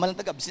 sama lang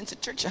taga-absent sa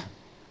church.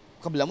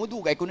 Kabla mo,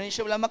 dugay ko na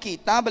siya wala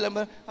makita,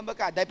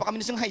 dahil pa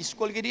kami na high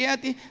school, gaya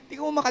di ka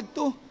mo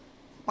makadto.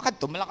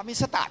 Makadto, malang kami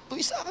sa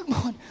tatoys,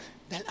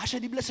 dahil asya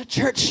dibla sa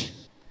church.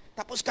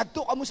 Tapos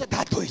kadto ka mo sa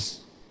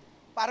tatoys.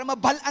 Para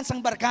mabalans ang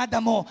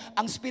barkada mo,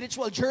 ang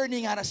spiritual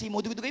journey nga nasi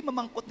mo, dugay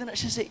mamangkot na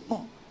siya sa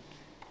mo.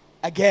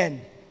 Again,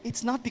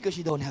 it's not because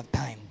you don't have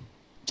time.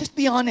 Just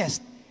be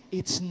honest.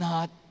 It's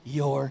not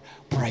your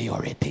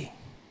priority.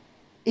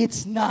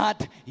 It's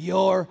not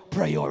your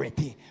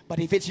priority.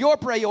 But if it's your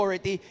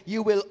priority,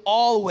 you will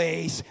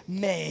always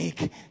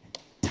make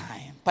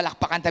time.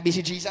 Palakpakan tabi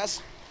si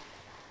Jesus.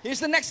 Here's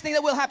the next thing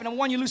that will happen.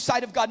 Number one, you lose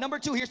sight of God. Number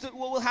two, here's what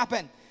will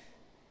happen.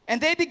 And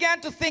they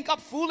began to think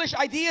up foolish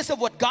ideas of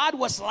what God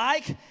was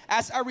like.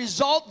 As a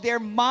result, their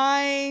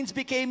minds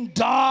became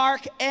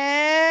dark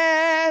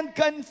and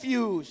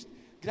confused.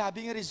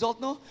 Grabe yung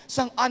result, no?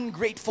 Sang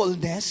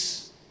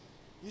ungratefulness.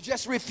 You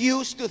just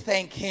refuse to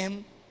thank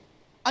Him.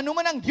 Ano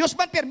man ang Diyos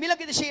man, permi lang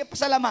kita siya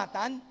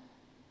pasalamatan.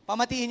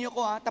 Pamatiin niyo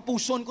ko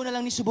tapuson ko na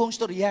lang ni subong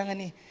storya nga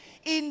ni.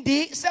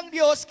 Hindi sang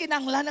Diyos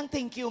kinanglan ang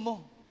thank you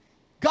mo.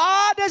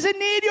 God doesn't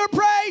need your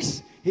praise.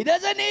 He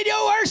doesn't need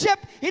your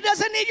worship. He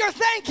doesn't need your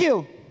thank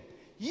you.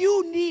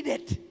 You need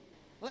it.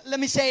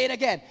 Let me say it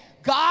again.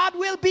 God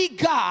will be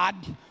God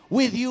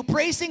with you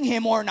praising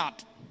Him or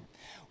not.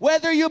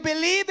 Whether you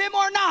believe Him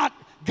or not,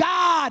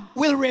 God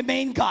will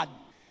remain God.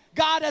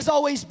 God has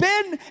always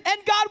been, and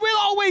God will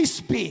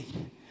always be.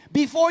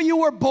 Before you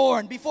were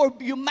born, before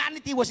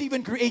humanity was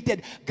even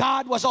created,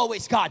 God was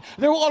always God.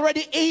 There were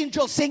already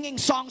angels singing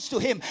songs to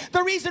Him.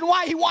 The reason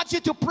why He wants you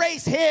to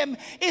praise Him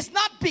is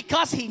not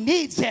because He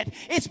needs it.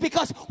 It's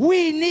because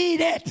we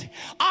need it.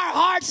 Our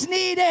hearts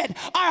need it.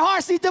 Our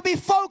hearts need to be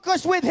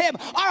focused with Him.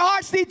 Our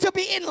hearts need to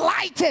be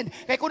enlightened.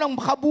 Kaya kung ang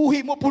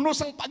makabuhi mo, punos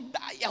ang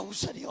pagdayaw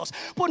sa Diyos.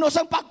 Punos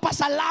ang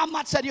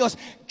pagpasalamat sa Diyos.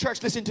 Church,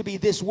 listen to me.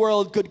 This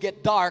world could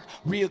get dark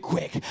real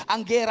quick.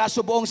 Ang gera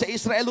subong sa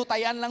Israel,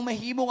 utayan lang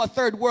mahimong a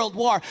third world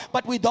war,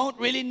 but we don't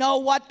really know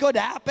what could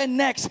happen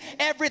next.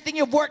 Everything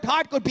you've worked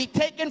hard could be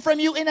taken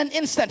from you in an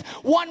instant.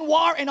 One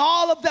war and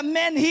all of the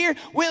men here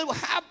will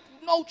have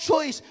no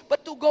choice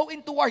but to go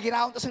into war.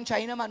 Giraon tas ang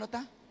China mano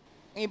ta.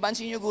 Ang iban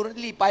sinyo guro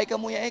lipay ka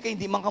muya kay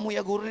hindi man ka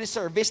muya guro ni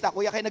service ta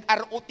kuya kay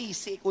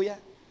nag-ROTC kuya.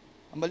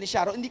 Ambal ni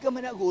Sharo, hindi ka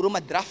man na guro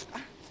ma-draft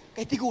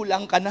kay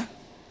tigulang ka na.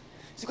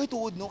 Si koy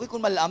tuod no kay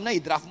kun malaam na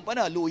i-draft mo pa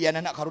na luya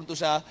na karon to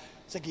sa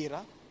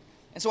gira.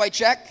 And so I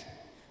check.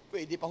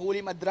 Pwede pa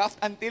huli ma-draft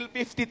until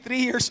 53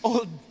 years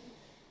old.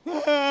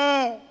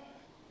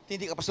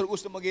 Hindi ka pastor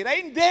gusto mag-ira?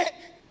 Hindi.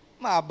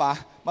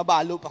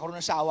 Mabalo pa karon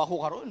ang sawa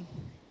ko karon.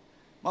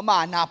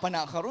 Mamana pa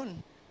na karon.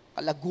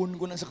 Kalagun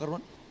ko na sa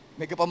karon.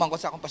 May kapamangkot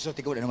sa akong pastor,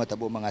 tikaw na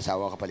matabo mga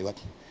sawa kapaliwat.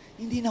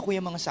 Hindi na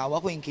kuya mga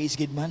sawa ko in case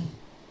gid man.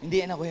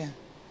 Hindi na kuya.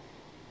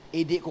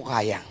 Di ko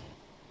kaya.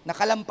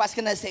 Nakalampas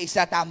ka na sa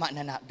isa, tama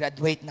na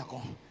graduate na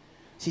ko.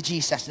 Si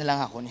Jesus na lang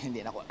ako,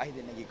 hindi na ako. Ay,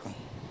 di naging ko.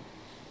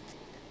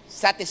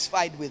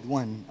 satisfied with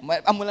one.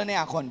 Amo lang na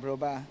yakon, bro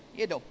ba?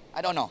 You know,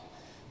 I don't know.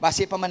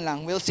 Base pa man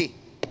lang, we'll see.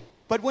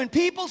 But when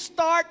people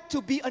start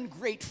to be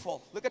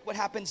ungrateful, look at what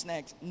happens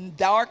next.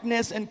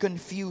 Darkness and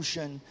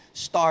confusion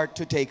start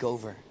to take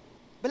over.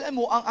 Balaan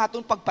mo, ang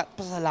atong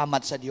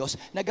pagpasalamat sa Diyos,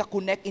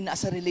 naga-connect ina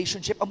sa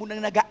relationship, amo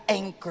nang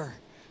naga-anchor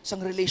sa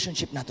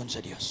relationship naton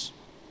sa Diyos.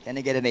 Can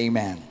I get an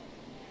amen?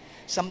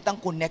 Samtang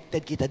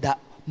connected kita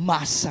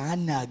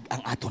masanag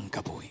ang aton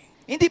kabuhi.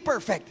 Hindi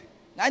perfect.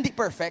 Nga hindi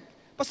perfect.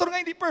 Pastor nga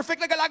hindi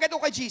perfect, nagalagad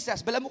ako kay Jesus.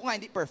 Balaan mo ko nga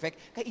hindi perfect,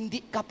 kaya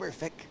hindi ka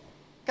perfect.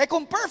 Kaya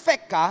kung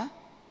perfect ka,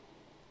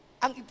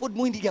 ang ipod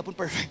mo hindi gyapon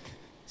perfect.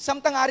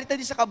 Samtang ari ta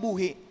di sa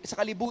kabuhi, sa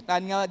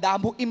kalibutan nga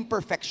damo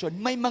imperfection,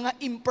 may mga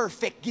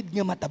imperfect gid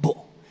nga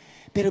matabo.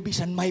 Pero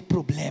bisan may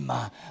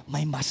problema,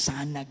 may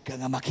masanag ka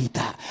nga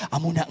makita.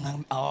 Amo na nga,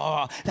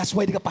 that's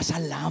why di ka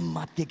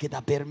pasalamat kita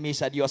permi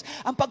sa Dios.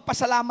 Ang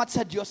pagpasalamat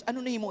sa Dios,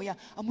 ano na imo ya?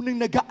 Amo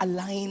nang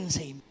naga-align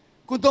sa imo.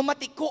 Kung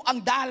dumatiko ang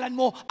dalan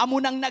mo,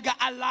 amo nang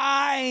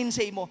naga-align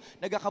sa imo.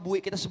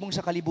 Nagakabuhi kita subong sa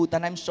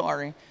kalibutan. I'm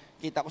sorry.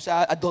 Kita ko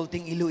sa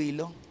adulting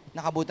Iloilo,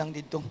 nakabutang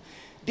dito.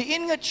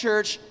 Diin nga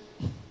church,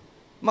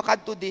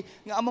 makadto di,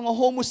 nga ang mga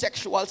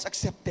homosexuals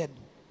accepted.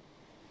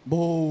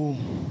 Bo,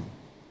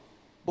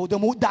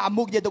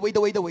 damog niya, daway.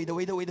 Uy,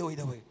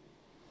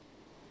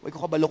 ko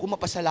kabalo ko,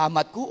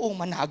 mapasalamat ko, o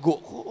manago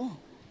ko.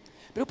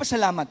 Pero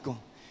pasalamat ko.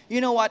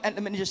 You know what, and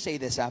let me just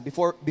say this,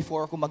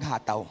 before ako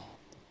maghataw.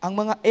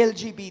 Ang mga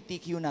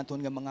LGBTQ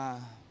naton nga mga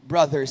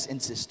brothers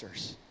and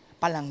sisters,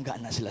 palangga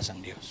na sila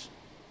sang Dios.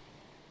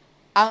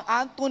 Ang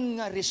aton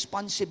nga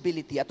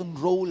responsibility, aton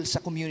role sa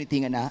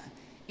community nga na,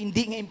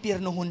 hindi nga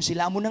impyernohon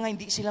sila. Amo na nga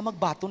hindi sila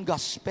magbaton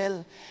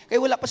gospel.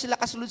 Kaya wala pa sila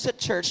kasulod sa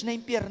church na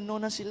impyerno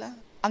na sila.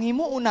 Ang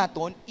himuon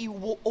naton,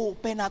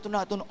 i-open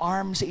naton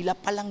arms sa ila,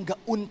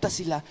 palanggaunta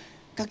sila,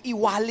 kag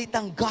iwalit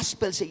ang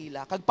gospel sa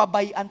ila, kag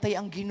pabayan tay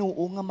ang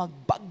Ginoo nga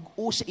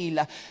magbag-o sa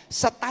ila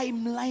sa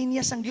timeline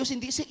niya sang Dios,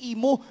 hindi sa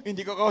imo.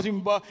 Hindi ka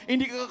kasimba,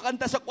 hindi ka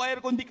kakanta sa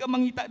choir kung hindi ka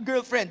mangita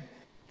girlfriend.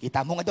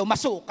 Kita mo nga daw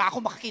masuka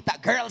ako makakita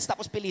girls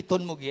tapos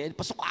piliton mo gid,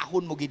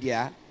 pasukahon mo gid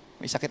ya.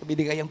 May sakit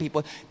binigay ang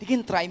people.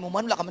 Tigin try mo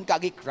man, wala ka man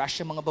kagi crush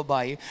sa mga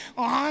babae.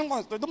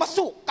 Master,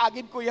 dumasuka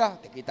gid kuya.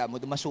 Kita mo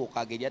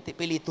dumasuka gid ya,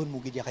 piliton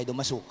mo gid ya kay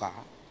dumasuka.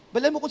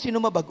 Balan mo kung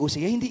sino mabago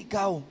siya, hindi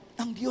ikaw.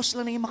 Ang Dios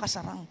lang na yung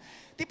makasarang.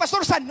 Ti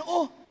pastor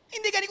sano?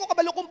 Hindi gani ko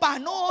kabalo kung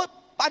paano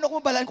ko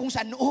mabalan kung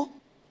sano?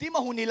 Di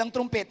mahuni lang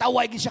trumpeta,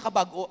 why gid siya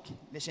kabago?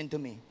 Listen to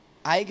me.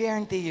 I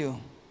guarantee you,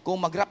 kung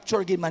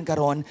mag-rapture gid man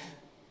karon,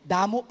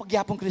 damo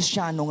pagyapon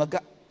Kristiyano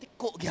nga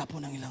tiko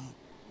gyapon ang ilang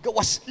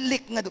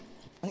gawaslik nga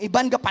ang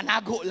iban ga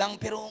panago lang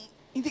pero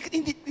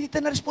hindi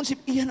ta na responsive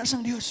iyan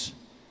ang Dios.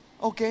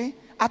 Okay?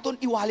 Aton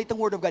iwalit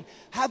ang word of God.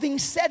 Having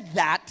said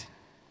that,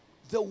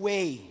 the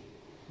way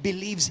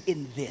believes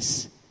in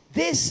this.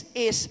 This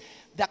is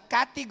the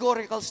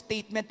categorical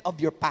statement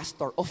of your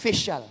pastor,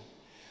 official.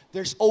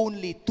 There's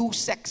only two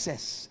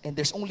sexes and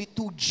there's only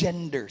two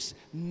genders,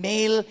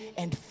 male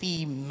and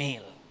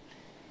female.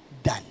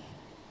 Done.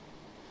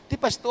 Di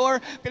pastor,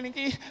 kaling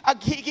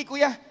agi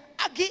kuya,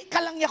 agi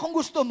ka lang ya kung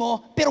gusto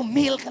mo, pero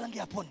male ka lang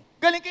yapon.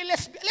 Galing kay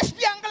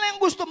lesbian ka lang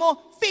yung gusto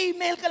mo,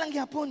 female ka lang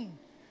yapon.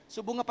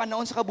 Subo nga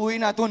panahon sa kabuhi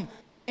naton.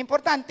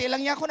 Importante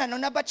lang ya ko na, no,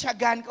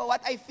 nabatsyagan ko,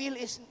 what I feel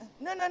is,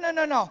 no.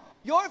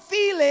 Your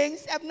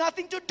feelings have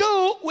nothing to do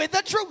with the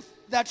truth.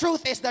 The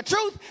truth is the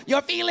truth. Your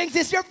feelings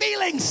is your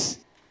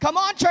feelings. Come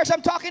on, church,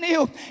 I'm talking to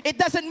you. It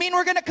doesn't mean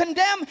we're going to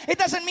condemn.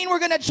 It doesn't mean we're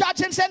going to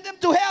judge and send them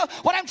to hell.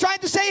 What I'm trying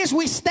to say is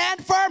we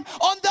stand firm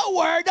on the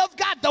Word of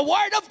God. The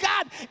Word of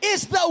God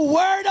is the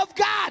Word of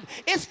God.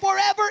 It's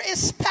forever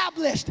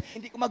established.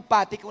 Hindi ko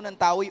magpati kung ng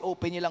tao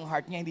i-open niya lang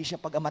heart niya, hindi siya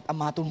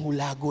pag-amat-amaton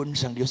hulagon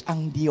sa Diyos.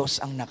 Ang Diyos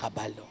ang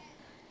nakabalo.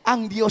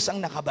 Ang Diyos ang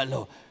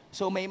nakabalo.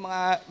 So may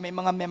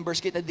mga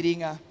members kita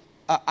diri nga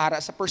ara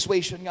sa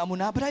persuasion nga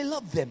muna, but I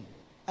love them.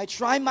 I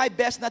try my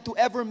best not to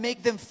ever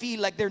make them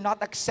feel like they're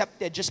not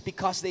accepted just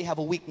because they have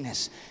a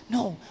weakness.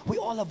 No, we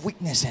all have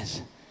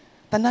weaknesses.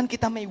 Tanan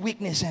kita may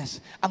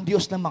weaknesses. Ang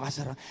Diyos lang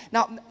makasarang.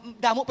 Now,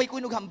 damo pa'y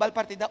kunog hambal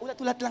partida,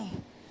 ulat-ulat lang.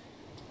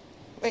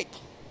 Wait.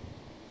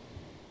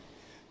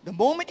 The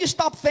moment you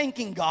stop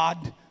thanking God,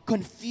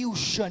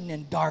 confusion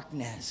and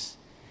darkness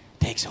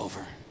takes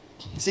over.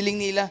 Siling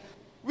nila,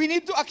 we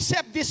need to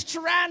accept this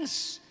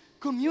trans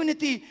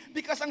community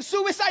because ang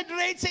suicide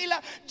rate sa ila,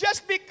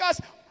 just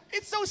because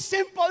it's so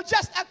simple.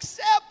 Just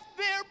accept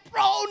their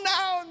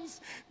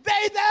pronouns.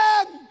 They,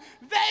 them.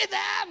 They,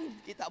 them.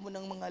 Kita mo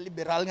ng mga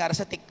liberal nga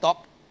sa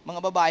TikTok,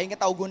 mga babae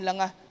nga tawgon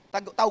lang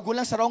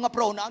sa raw nga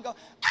pronoun.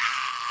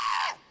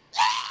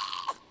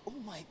 Oh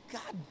my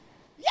God.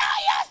 Yeah,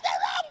 yes, the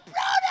wrong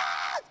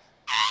pronouns.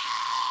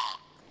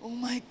 Oh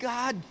my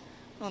God.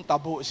 Ang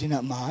tabo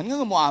sinaman.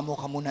 Nga mo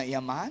ka muna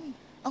iyaman.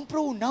 Ang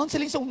pronoun,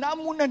 saling sa una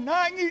muna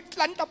na.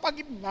 Ngitlan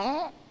tapagid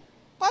na.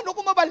 Paano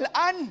ko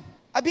mabalaan?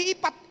 Abi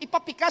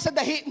ipapika sa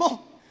dahi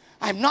mo.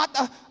 I'm not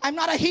a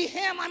he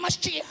him, I'm a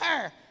she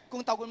her.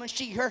 Kung tawag mo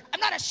she her,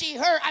 I'm not a she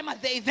her, I'm a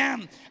they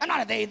them. I'm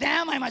not a they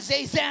them, I'm a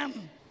they them.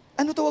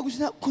 Ano tawag ko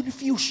na?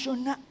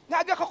 Confusion na.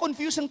 Nga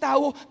ka-confuse ang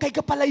tao, kay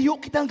gapalayo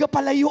kitang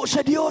gapalayo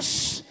sa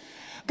Diyos.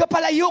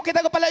 Gapalayo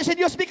kita gapalayo sa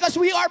Diyos because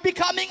we are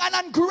becoming an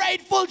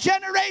ungrateful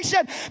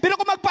generation. Pero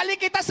kung magpalik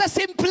kita sa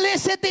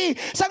simplicity,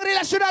 sa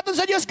relasyon natin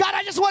sa Diyos, God,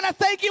 I just want to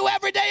thank you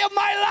every day of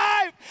my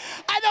life.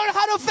 I don't know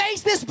how to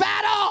face this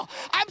battle.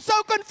 I'm so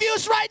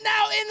confused right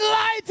now.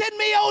 Enlighten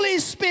me, Holy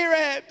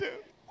Spirit.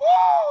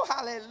 Woo!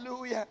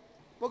 Hallelujah.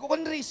 Wag ko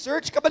kung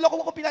research, kabalo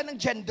ko pila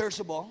ng gender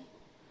subong.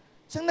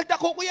 Sang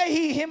nagdako kuya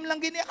hihim lang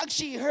gina kag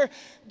she/her.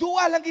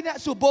 Duwa lang gina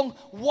subong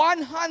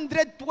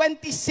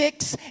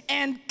 126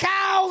 and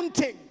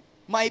counting.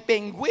 May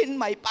penguin,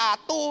 may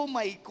pato,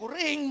 may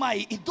kuring,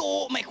 may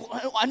ido, may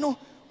ano.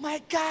 My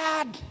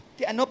God.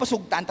 Ti ano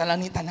pasugtan tanan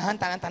ni tanan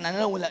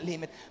na wala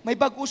limit. May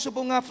bago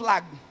subong nga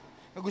flag.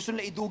 Nga gusto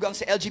nila idugang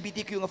sa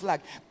LGBTQ nga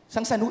flag.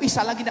 Sang sanu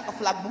isa lang gina ka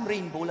flag mong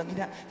rainbow lang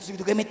gina. So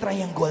ito may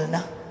triangle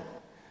na.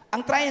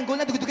 Ang triangle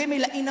na dugay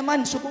may lain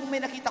naman. Subong may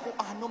nakita ko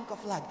anom ka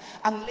flag.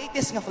 Ang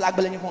latest nga flag,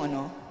 bala niyo kung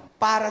ano?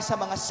 Para sa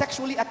mga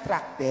sexually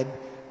attracted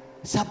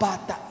sa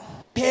bata.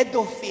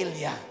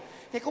 Pedophilia.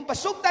 Kaya kung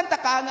pasugtan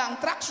ta ka nga ang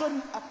attraction,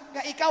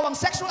 nga ikaw ang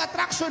sexual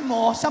attraction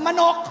mo sa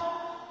manok,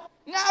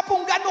 nga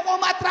pong gano'n ko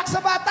ma-attract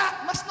sa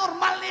bata, mas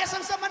normal niya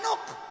sang sa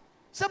manok.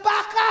 Sa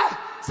baka,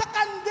 sa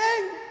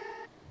kandeng.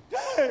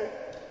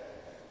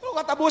 Ano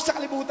katabos sa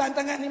kalibutan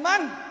ta nga ni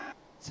man?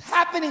 It's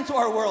happening to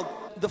our world.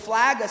 The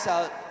flag as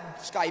a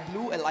sky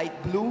blue, a light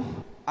blue.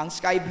 Ang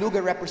sky blue ga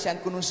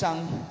represent kuno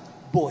sang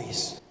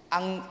boys.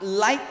 Ang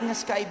light nga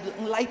sky blue,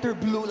 ang lighter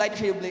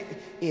shade of blue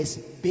is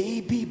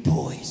baby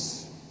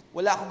boys.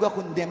 Wala ko ga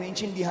condemn,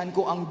 intindihan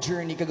ko ang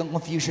journey kagang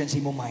confusion sa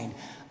imo mind.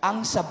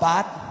 Ang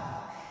sabat,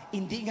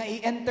 hindi nga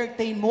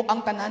i-entertain mo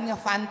ang tanan nga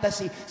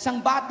fantasy.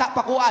 Sang bata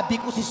pa ko,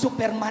 abi ko si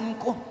Superman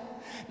ko.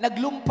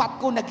 Naglumpat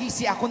ko,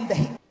 nagisi akong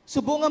dahi.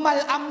 Subo nga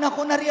malam na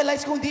ko,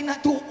 na-realize kong di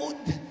na tuod.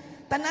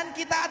 Tanan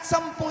kita at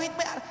some point,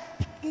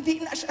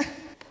 hindi na siya.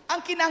 Ang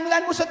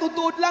kinanglan mo sa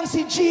tutuod lang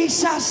si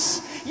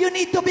Jesus. You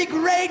need to be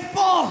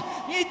grateful.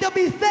 You need to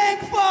be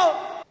thankful.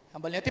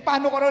 Hambal niyo,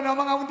 paano ko rin ang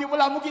mga hindi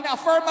wala mo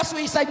gina-affirm,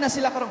 suicide na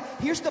sila karon.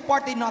 Here's the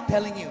part they're not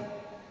telling you.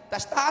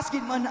 Taas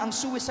gid man ang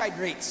suicide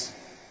rates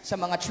sa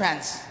mga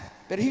trans.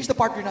 Pero here's the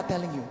part they're not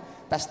telling you.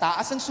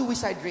 Taas ang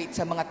suicide rate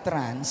sa mga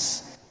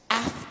trans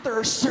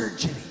after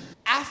surgery.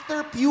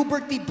 After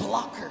puberty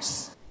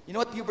blockers. You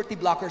know what puberty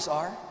blockers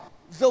are?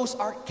 Those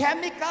are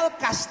chemical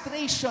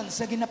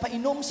castrations na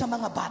ginapainom sa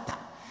mga bata.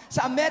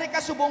 Sa Amerika,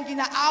 subong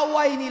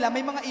ginaaway nila.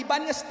 May mga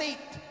iban nga state,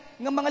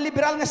 ng mga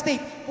liberal nga state,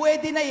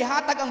 pwede na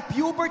ihatag ang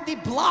puberty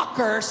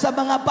blocker sa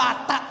mga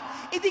bata.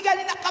 Hindi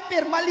gani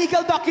nakapirma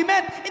legal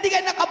document. Hindi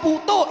gani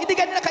nakaputo. Hindi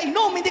gani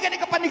nakainom. Hindi gani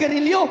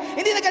kapanigarilyo.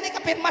 Hindi na gani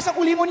kapirma sa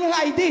kulimon ng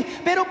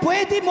ID. Pero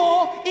pwede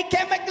mo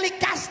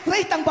i-chemically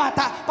castrate ang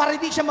bata para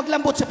hindi siya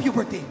maglambot sa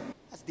puberty.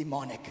 That's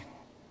demonic.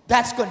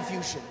 That's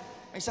confusion.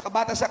 May isa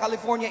kabata sa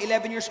California,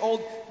 11 years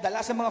old,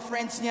 dala sa mga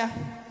friends niya.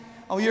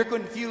 Oh, you're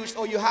confused.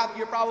 Oh,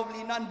 you're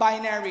probably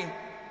non-binary.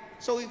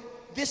 So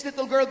this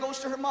little girl goes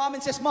to her mom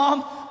and says,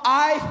 Mom,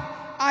 I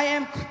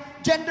am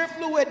gender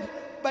fluid,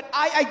 but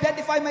I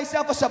identify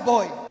myself as a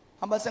boy.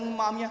 Hambal sang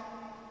mom niya,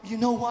 you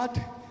know what?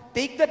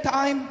 Take the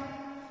time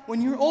when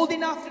you're old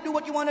enough to do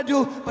what you want to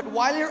do, but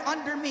while you're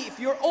under me,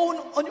 if you're old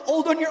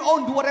on your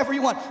own, do whatever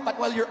you want. But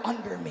while you're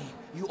under me,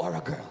 you are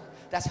a girl.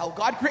 That's how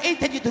God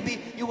created you to be.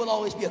 You will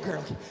always be a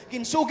girl.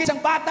 Ginsugid ang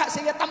bata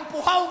sa iya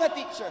tampuhaw nga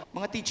teacher.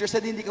 Mga teachers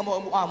sa hindi ka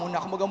mo na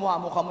kung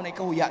magamuamo ka mo na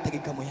ikahuya,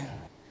 tagig ka mo yan.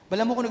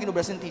 Bala mo kung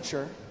ginubras ng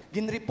teacher,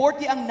 ginreport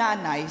ang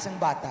nanay sang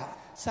bata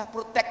sa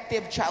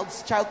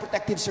Child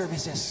Protective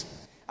Services.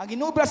 Ang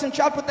ginubras ng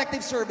Child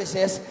Protective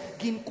Services,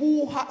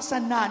 ginkuha sa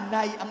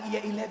nanay ang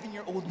iya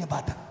 11-year-old nga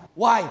bata.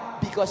 Why?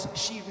 Because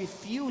she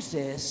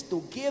refuses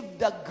to give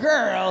the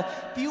girl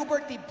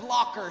puberty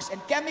blockers and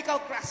chemical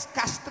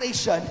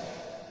castration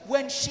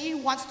when she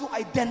wants to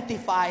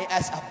identify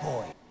as a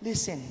boy.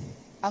 Listen,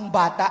 ang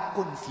bata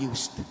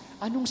confused.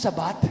 Anong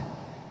sabat?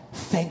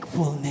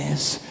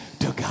 Thankfulness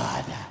to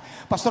God.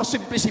 Pastor,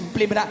 simple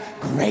na,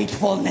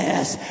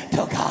 gratefulness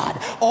to God.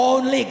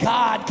 Only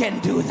God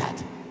can do that.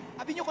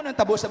 Sabi niyo ko ng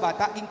tabo sa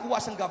bata,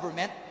 ginkuha sa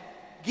government,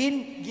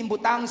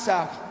 ginbutang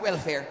sa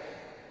welfare,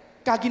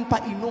 kagin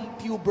pa inom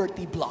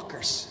puberty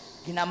blockers.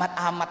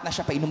 Ginamat-amat na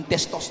siya pa inom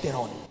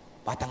testosterone.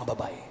 Batang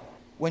babae.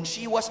 When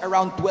she was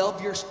around 12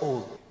 years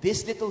old,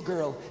 this little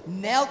girl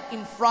knelt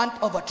in front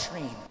of a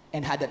train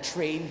and had a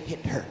train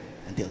hit her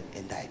and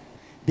died.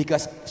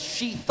 Because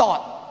she thought,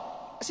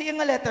 kasi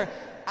yung letter,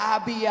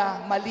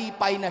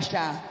 malipay na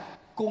siya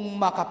kung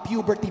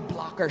maka-puberty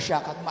blocker siya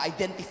kag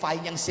ma-identify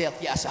niyang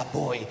self as a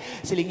boy.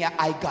 Sila niya,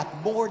 I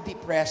got more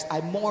depressed,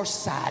 I'm more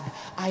sad,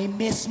 I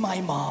miss my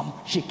mom,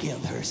 she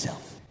killed herself.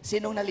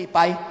 Sinong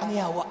nalipay?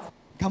 Ang yawa.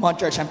 Come on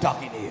church, I'm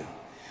talking to you.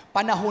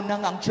 Panahon na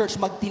ang church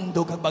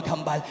magtindog at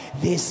maghambal.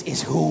 This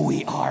is who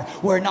we are.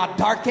 We're not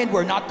darkened.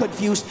 We're not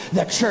confused.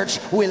 The church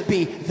will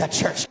be the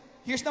church.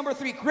 Here's number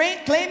 3.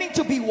 Claiming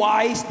to be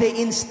wise, they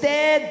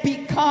instead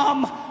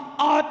become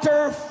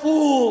utter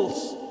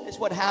fools. This is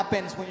what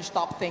happens when you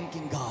stop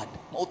thanking God.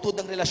 Mautod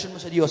ang relasyon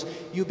mo sa Diyos.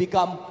 You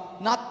become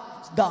not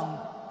dumb,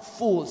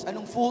 fools.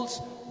 Anong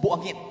fools?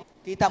 Buangit.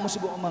 Kita mo sa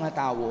buong mga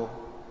tao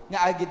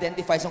nga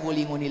identify sa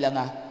kulingon nila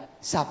nga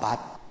sapat,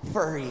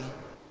 furry,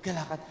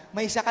 galakat.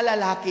 May isa ka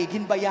lalaki,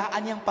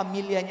 ginbayaan niyang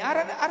pamilya niya.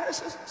 Ara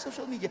sa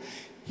social media.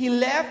 He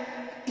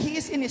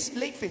is in his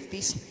late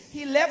 50s.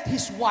 He left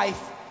his wife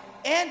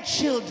and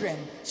children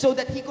so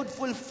that he could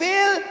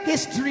fulfill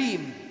his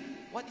dream.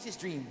 What is his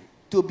dream?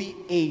 To be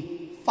a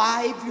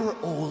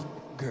 5-year-old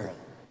girl.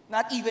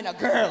 Not even a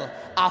girl,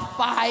 a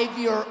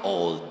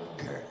 5-year-old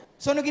girl.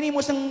 So, ano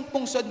ginimos ang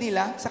pungsod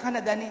nila sa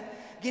Canada ni?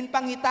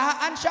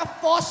 Ginpangitaan siya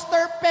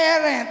foster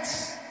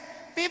parents.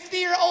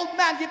 50-year-old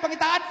man,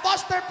 ginpangitaan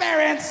foster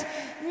parents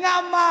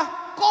nga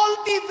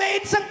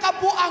ma-cultivate sa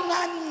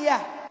kabuangan niya.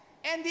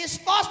 And these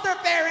foster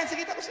parents,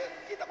 kita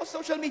ko sa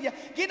social media,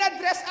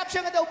 gina-dress up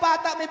siya nga daw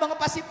bata, may mga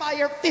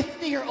pacifier,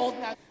 50-year-old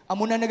na.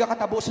 Amo na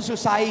nagakatabo sa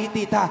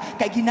society, ta,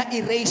 kay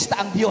gina-erase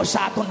ta ang Diyos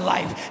sa aton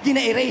life.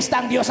 Gina-erase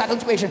ta ang Diyos sa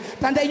aton situation.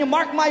 Tandaan niyo,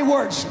 mark my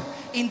words,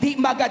 hindi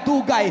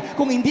magadugay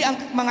kung hindi ang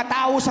mga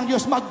tao sang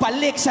Diyos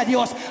magbalik sa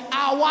Diyos.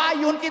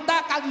 Awayon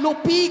kita,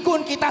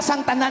 kaglupigon kita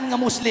sang tanan nga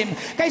Muslim.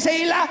 Kaysa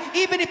ila,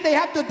 even if they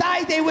have to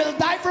die, they will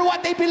die for what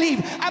they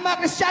believe. Ang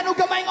mga Kristiyano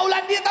gamay nga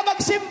ulan, di ta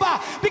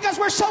magsimba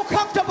because we're so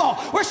comfortable.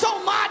 We're so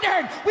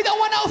modern. We don't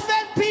want to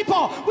offend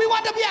people. We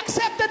want to be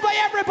accepted by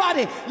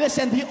everybody.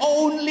 Listen, the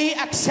only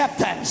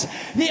acceptance,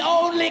 the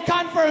only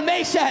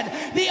confirmation,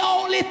 the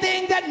only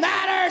thing that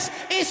matters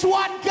is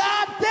what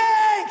God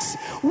thinks.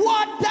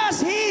 What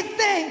does He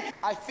think?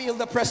 I feel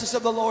the presence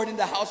of the Lord in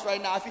the house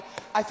right now.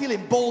 I feel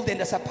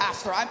emboldened as a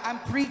pastor. I'm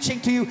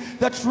preaching to you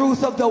the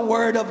truth of the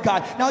Word of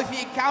God. Now, if you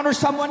encounter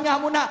someone nga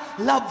muna,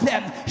 love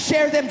them,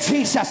 share them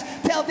Jesus,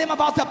 tell them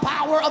about the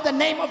power of the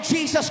name of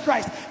Jesus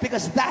Christ,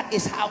 because that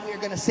is how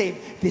we're going to save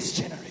this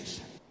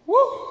generation.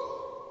 Woo!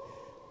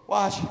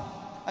 Watch.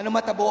 Ano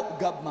matabo?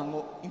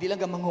 Gabmango. Hindi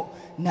lang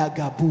gabmango,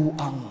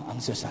 nagabuang ang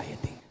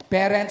society.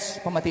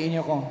 Parents, pamatiin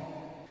niyo ko.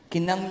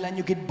 Kinanglan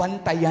nyo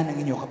gidbantayan ang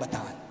inyong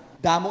kabataan.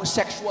 Damo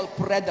sexual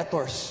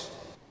predators.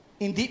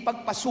 Hindi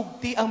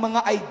pagpasugti ang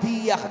mga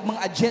idea kag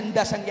mga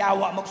agenda sang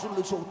yawa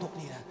magsulod-sutok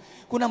nila.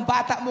 Kung ang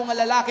bata mo nga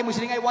lalaki mo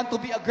siling, I want to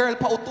be a girl,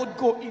 pautod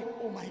ko.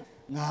 Oh my.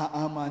 Nga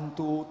aman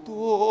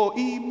tuto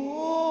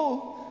imo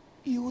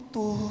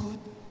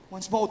iutod.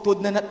 Once mo utod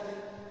na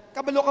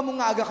kabalo ka mo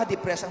nga aga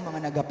ka-depress ang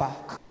mga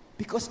nagapa.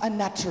 Because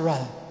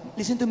unnatural.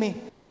 Listen to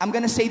me. I'm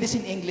gonna say this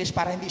in English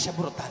para hindi siya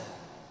brutal.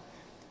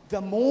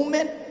 The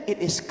moment it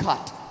is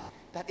cut,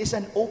 that is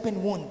an open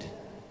wound.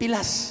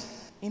 Pilas.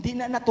 Hindi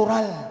na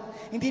natural.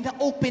 Hindi na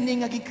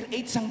opening nga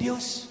gi-create sang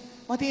Dios.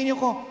 Matingin niyo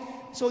ko.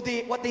 So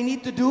what they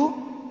need to do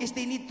is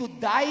they need to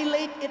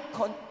dilate it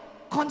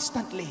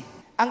constantly.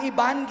 Ang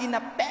iban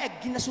ginapeg,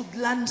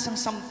 ginasudlan sang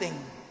something.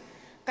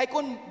 Kay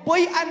kung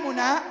boyan mo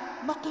na,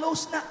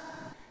 maklose na.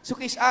 So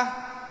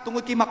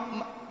tungod kay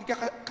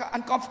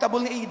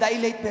uncomfortable nga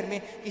i-dilate perme,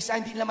 isa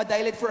hindi na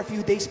ma-dilate for a few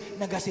days,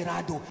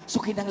 nagasirado.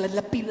 So kinanglan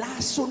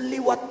pilason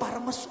liwat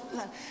para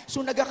masudlan.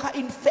 So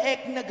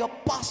nagaka-infect,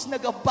 nagapas,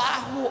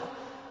 nagabaho.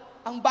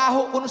 Ang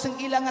baho kuno sang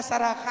ilang nga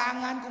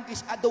sarakangan kung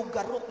kisadaw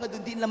garok nga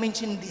doon din na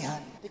maintindihan.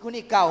 Di kung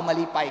ikaw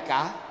malipay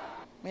ka,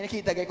 may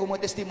nakita kay kung mo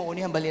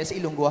testimony ang baliya sa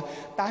Ilonggo,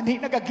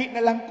 tani nagagi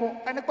na lang ko,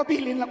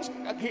 nagpabilin lang ko sa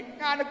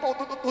nagagi, nga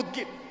nagpautututod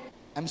gid.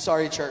 I'm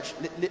sorry, church.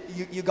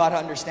 You gotta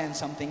understand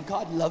something.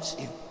 God loves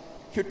you.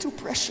 You're too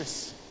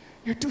precious.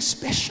 You're too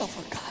special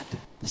for God.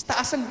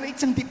 Taas ang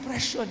rates ng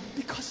depression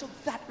because of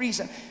that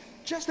reason.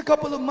 Just a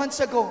couple of months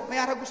ago, may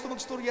araw gusto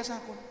magstorya sa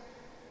akin.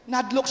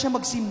 Nadlok siya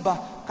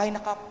magsimba, kaya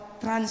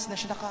naka-trans na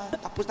siya,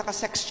 tapos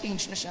naka-sex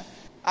change na siya.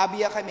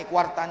 Abiya kay may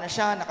kwarta na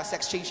siya,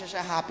 naka-sex change na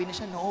siya, happy na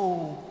siya.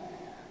 No.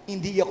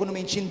 Hindi ako na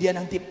maintindihan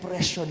ng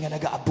depression nga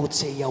nag-aabot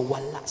sa iya.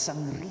 Wala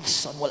sang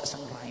reason, wala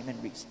sang rhyme and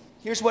reason.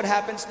 Here's what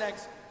happens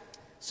next.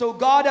 So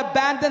God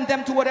abandoned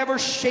them to whatever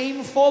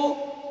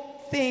shameful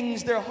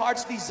things their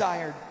hearts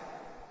desired.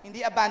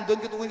 Hindi abandon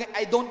ko tungkol,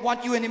 I don't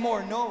want you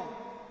anymore. No.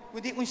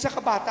 Kundi kung isa ka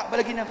bata,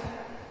 balagin na.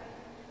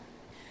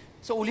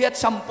 So uli at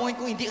some point,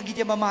 kung hindi ka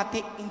gitya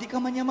mamati, hindi ka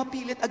man niya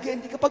mapilit.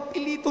 Again, hindi ka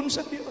pagpiliton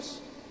sa Diyos.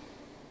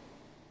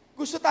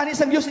 Gusto tani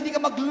sa Diyos, hindi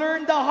ka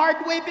mag-learn the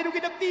hard way, pero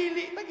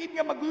ginapili. Hindi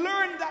ka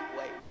mag-learn that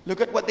way.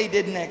 Look at what they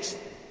did next.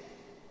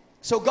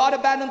 So God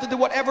abandoned to do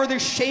whatever their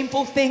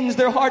shameful things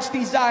their hearts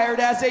desired.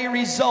 As a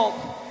result,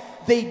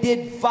 they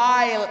did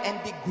vile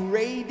and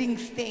degrading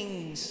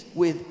things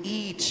with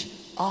each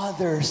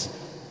other's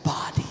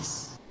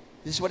bodies.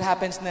 This is what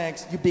happens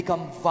next. You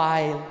become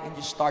vile and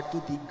you start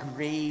to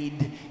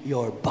degrade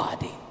your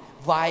body.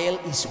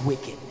 Vile is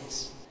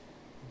wickedness.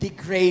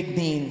 Degrade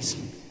means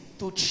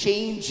to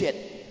change it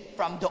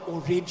from the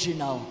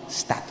original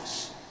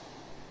status.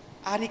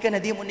 Ari ka na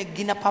di mo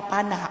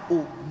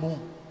ginapapanaog mo.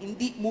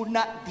 Hindi mo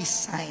na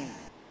design.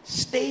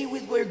 Stay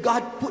with where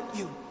God put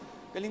you.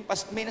 Galing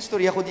may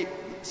nastorya ko di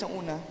sa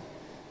una.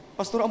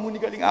 Pastor, amo ni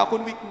galing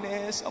akon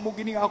weakness, amo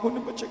gining akon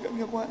ng batyagang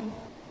yakuan.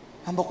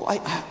 Hamba ko,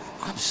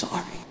 I'm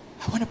sorry.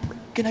 I wanna pray.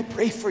 Can I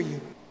pray for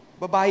you?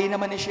 Babae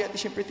naman siya, at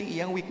siyempre ting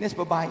iyang weakness,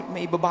 babae,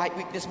 may babae,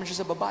 weakness man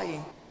siya sa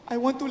babae. I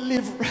want to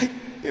live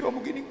right, pero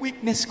amo gining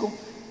weakness ko.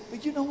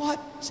 But you know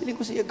what? Siling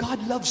ko sa iya, God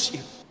loves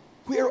you.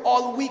 We are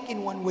all weak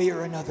in one way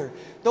or another.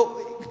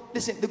 Though,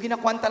 listen, do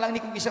ginakwanta lang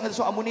ni kung isang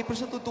so amunay, pero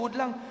sa tutuod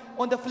lang.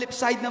 On the flip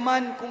side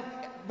naman, kung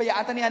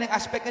bayaatan niya ng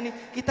aspect ni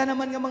kita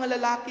naman nga mga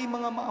lalaki,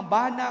 mga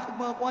bana,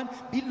 mga kuan,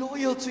 be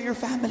loyal to your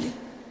family.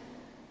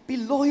 Be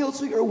loyal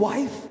to your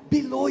wife.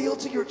 Be loyal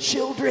to your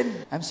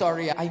children. I'm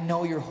sorry, I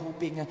know you're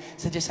hoping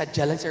sa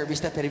jalan service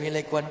na pero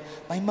like one,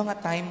 may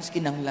mga times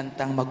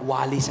kinanglantang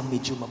magwalis ang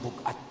medyo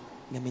mabugat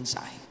nga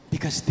mensahe.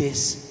 Because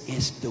this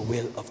is the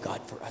will of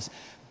God for us.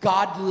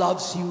 God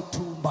loves you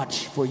too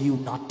much for you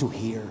not to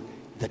hear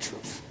the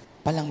truth.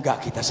 Palangga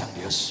kita sang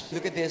Diyos.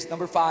 Look at this,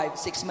 number 5,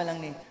 6 man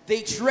lang ni. They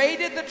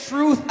traded the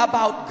truth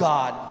about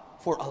God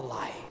for a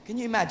lie.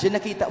 Can you imagine,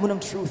 nakita mo ng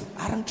truth,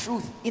 arang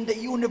truth, in the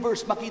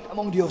universe, makita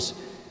mong Diyos.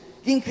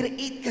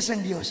 King-create ka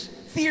sang Diyos,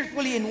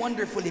 fearfully and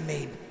wonderfully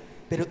made.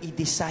 Pero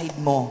i-decide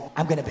mo,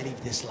 I'm gonna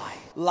believe this lie.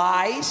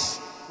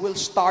 Lies will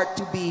start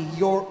to be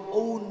your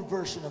own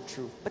version of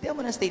truth. Pati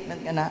mo na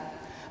statement ka na,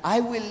 I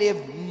will live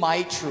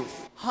my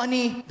truth.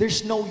 Honey,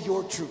 there's no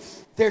your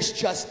truth. There's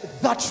just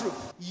the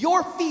truth.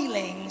 Your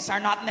feelings are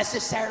not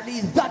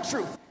necessarily the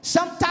truth.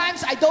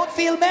 Sometimes I don't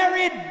feel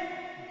married,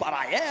 but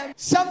I am.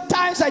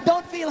 Sometimes I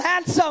don't feel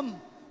handsome,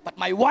 but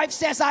my wife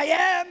says I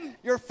am.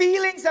 Your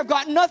feelings have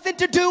got nothing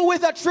to do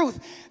with the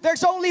truth.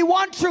 There's only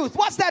one truth.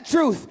 What's that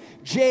truth?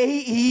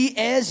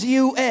 Jesus.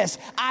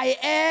 I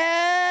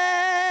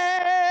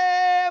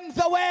am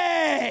the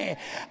way.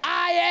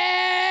 I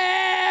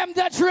am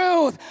the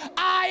truth.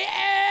 I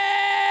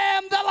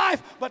am the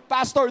life. But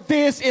Pastor,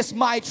 this is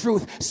my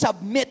truth.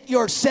 Submit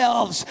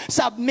yourselves.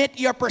 Submit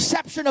your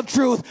perception of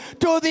truth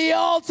to the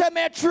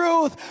ultimate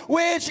truth,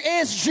 which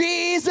is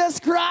Jesus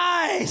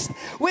Christ.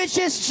 Which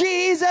is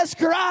Jesus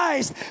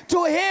Christ.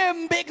 To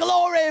Him be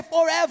glory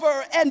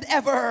forever and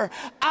ever.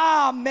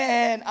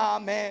 Amen.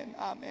 Amen.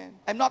 Amen.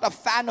 I'm not a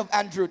fan of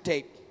Andrew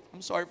Tate.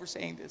 I'm sorry for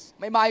saying this.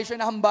 May mayo siya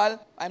na hambal.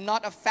 I'm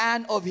not a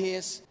fan of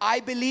his. I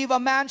believe a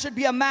man should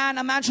be a man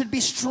should be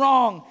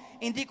strong.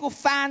 Hindi ko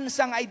fan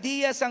sang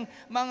idea sang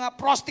mga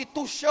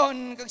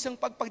prostitution, kag sang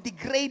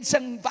pagdegrade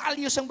sang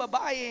values sang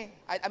babae.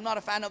 I'm not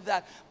a fan of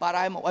that. But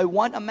I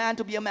want a man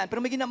to be a man.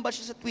 Pero may ginambal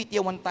siya sa tweet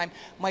niya one time,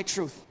 my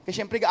truth.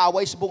 Kasi syempre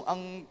gaaway subong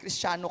ang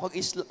Kristiyano kag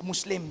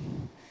Muslim.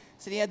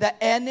 So niya, the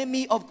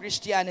enemy of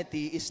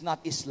Christianity is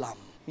not Islam.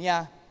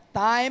 Yeah.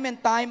 Time and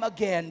time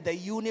again, the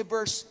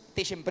universe,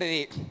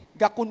 siyempre,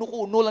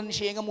 gakuno-kuno lang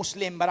siya nga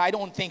Muslim, but I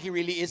don't think he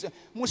really is.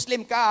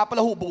 Muslim ka,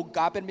 palahubog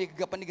ka, pero may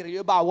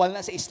kagapanigriyo, bawal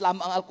na sa Islam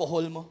ang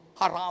alcohol mo.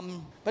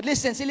 Haram. But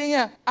listen, sila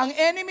nga, ang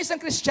enemies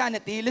ng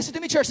Christianity, listen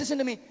to me church, listen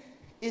to me,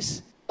 is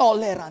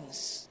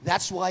tolerance.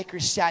 That's why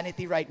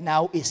Christianity right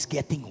now is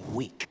getting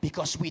weak.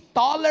 Because we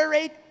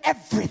tolerate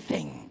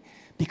everything.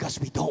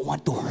 Because we don't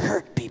want to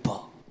hurt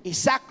people.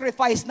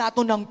 I-sacrifice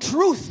nato ng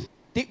truth.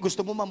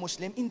 Gusto mo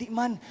ma-Muslim? Hindi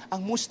man.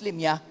 Ang Muslim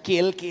niya,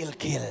 kill, kill,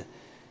 kill.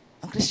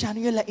 Ang Kristiyano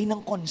niya, lain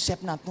ang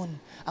concept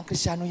natin. Ang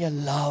Kristiyano niya,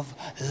 love,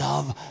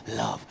 love,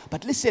 love.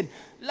 But listen,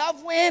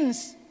 love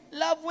wins.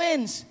 Love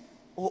wins.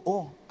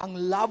 Oo, ang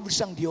love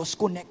sang Diyos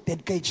connected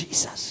kay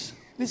Jesus.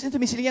 Listen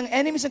to me, sila yung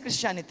enemies ng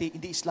Christianity,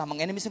 hindi Islam,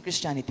 ang enemies ng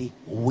Christianity,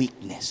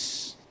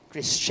 weakness.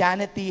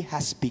 Christianity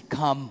has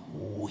become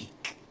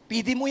weak.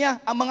 Pidi mo ya,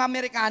 ang mga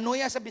Amerikano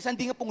ya, sa bisan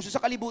di nga pungso sa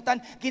kalibutan,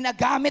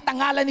 ginagamit ang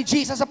ngalan ni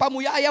Jesus sa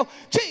pamuyayaw.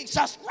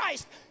 Jesus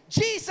Christ!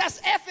 Jesus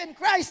effing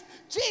Christ!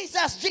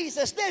 Jesus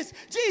this!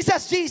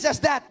 Jesus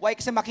that! Why?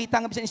 Kasi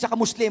makita nga bisan isa ka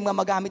Muslim nga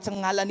magamit sa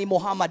ngalan ni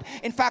Muhammad.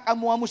 In fact, ang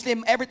mga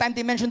Muslim, every time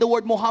they mention the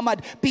word Muhammad,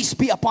 peace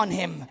be upon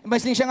him.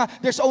 Magsiling siya nga,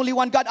 there's only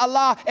one God,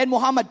 Allah, and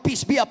Muhammad,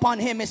 peace be upon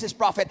him, is his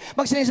prophet.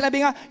 Magsiling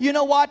sinabi nga, you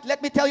know what?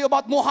 Let me tell you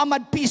about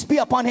Muhammad, peace be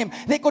upon him.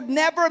 They could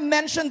never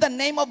mention the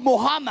name of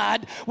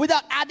Muhammad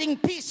without adding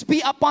peace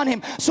be upon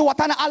him. So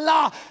wata na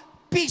Allah,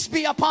 peace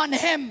be upon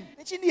him.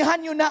 Naintindihan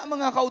nyo na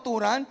mga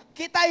kauturan?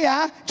 Kita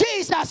ya,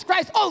 Jesus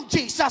Christ, oh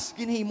Jesus!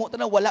 Ginhimo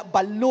na wala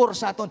balor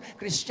sa aton.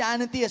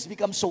 Christianity has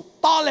become so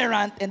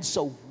tolerant and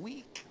so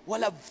weak.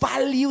 Wala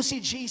value si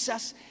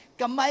Jesus.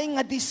 Kamay nga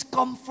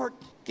discomfort.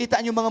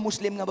 Kita nyo mga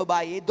Muslim nga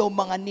babae, do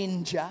mga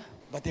ninja,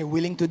 but they're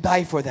willing to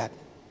die for that.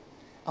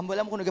 Ang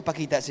wala mo kung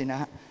nagpakita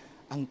sina,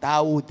 ang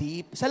tao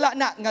deep. Sala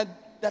na, nga,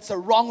 that's a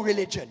wrong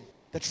religion.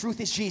 The truth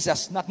is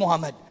Jesus, not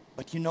Muhammad.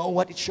 But you know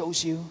what it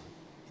shows you?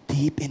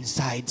 Deep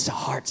inside sa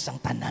hearts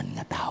ng tanan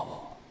nga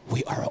tao,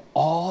 we are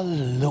all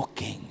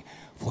looking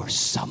for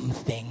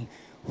something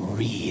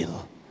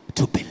real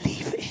to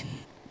believe in.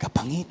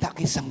 Kapangita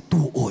kisang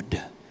tuod,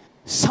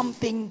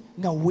 something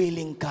na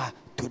willing ka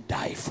to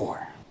die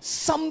for.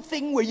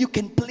 Something where you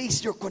can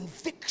place your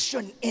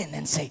conviction in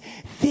and say,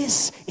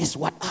 this is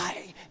what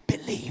I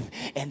believe.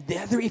 And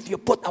whether if you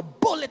put a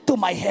bullet to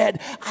my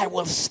head, I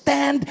will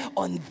stand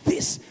on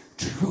this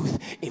truth.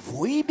 If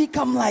we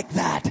become like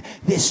that,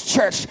 this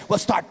church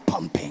will start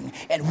pumping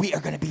and we are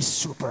going to be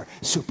super,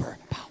 super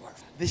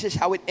powerful. This is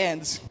how it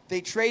ends. They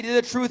traded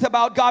the truth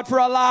about God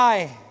for a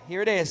lie.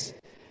 Here it is.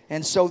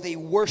 And so they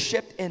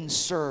worshiped and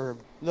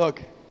served. Look,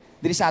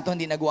 diri sa aton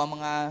hindi nagawa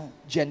mga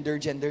gender,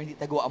 hindi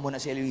nagawa mo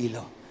na sa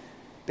Iloilo.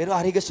 Pero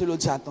ari ga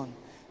sulod sa aton.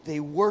 They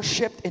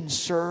worshiped and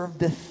served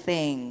the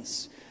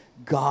things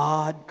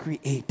God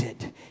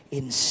created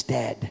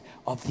instead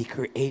of the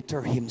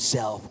Creator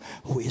Himself,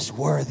 who is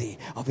worthy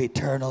of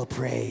eternal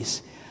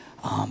praise.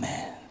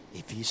 Amen.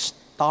 If you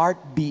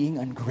start being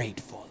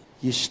ungrateful,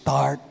 you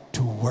start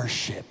to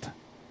worship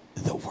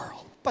the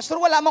world. Pastor,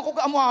 wala man ko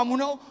kaamo-amo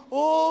na.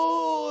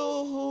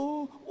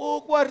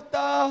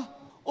 Kwarta.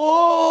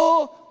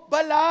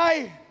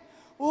 Balay.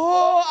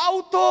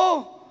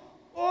 Auto.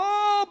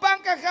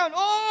 Bank account.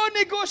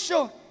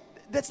 Negosyo.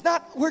 That's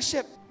not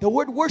worship. The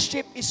word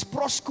worship is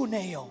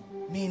proskuneo,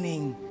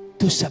 meaning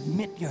to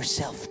submit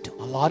yourself to.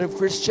 A lot of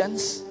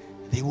Christians,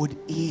 they would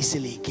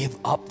easily give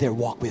up their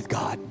walk with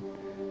God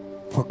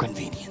for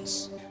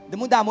convenience.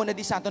 Damo na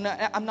di sa aton,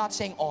 I'm not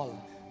saying all.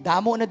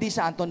 Damo na di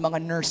sa aton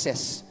mga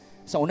nurses.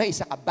 Sa una,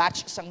 isa ka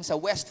batch sang sa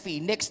West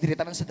Phoenix,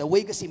 direta lang sa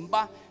Daway,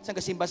 Gasimba. Sang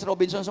Gasimba sa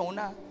Robinson sa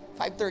una.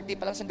 5:30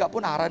 pa lang sa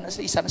Gapunara na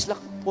sa isa na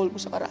sila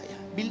almost sa Karaya.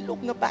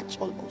 Bilog na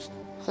batch almost.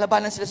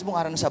 Kalabanan sila sa buong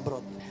araw na sa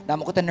abroad.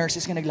 Damo ko ta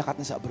nurses nga naglakat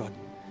na sa abroad.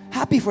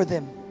 Happy for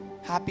them.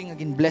 Happy nga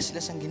bless sila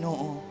sang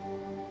Ginoo.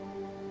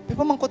 Pero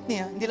pamangkot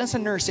niya, hindi lang sa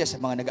nurses,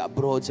 sa mga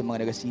naga-abroad, sa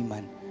mga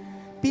nagasiman.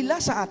 Pila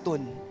sa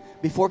aton,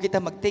 before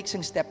kita mag-take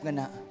sang step nga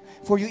na,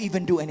 before you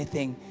even do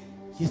anything,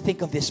 you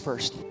think of this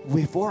first.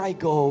 Before I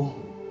go,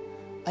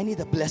 I need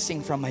a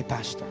blessing from my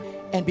pastor.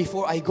 And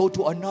before I go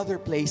to another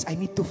place, I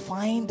need to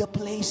find a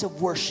place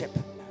of worship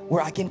where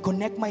I can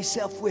connect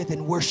myself with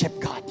and worship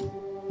God.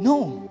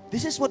 No,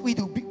 this is what we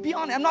do. Be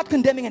honest, I'm not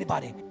condemning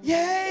anybody.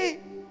 Yay!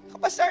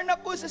 Kapasar na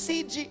ko sa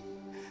CG.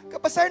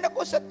 Kapasar na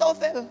ko sa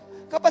TOEFL.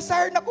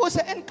 Kapasar na ko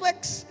sa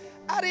NCLEX.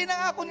 Ari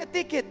na ako nga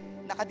ticket.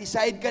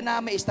 Naka-decide ka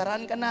na, may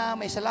istaran ka na,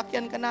 may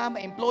salakyan ka na,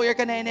 may employer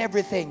ka na and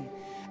everything.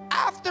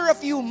 After a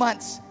few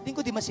months, di ko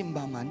di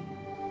masimba man.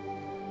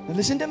 Now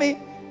listen to me.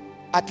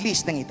 At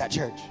least nangita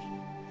church.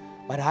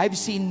 But I've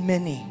seen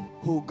many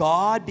who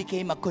God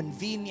became a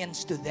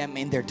convenience to them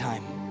in their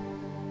time.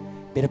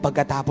 Pero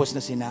pagkatapos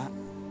na sina,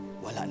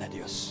 wala na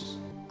Diyos.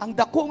 Ang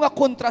dako nga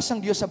kontras ng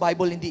Diyos sa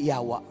Bible, hindi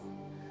yawa.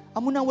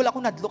 Amo na wala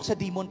akong nadlok sa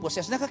demon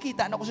possess.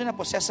 Nakakita na ko siya na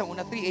possess sa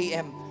una 3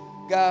 a.m.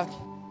 Ga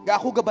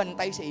ako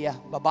gabantay sa iya,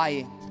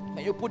 babae.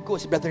 Mayupod ko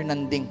si Brother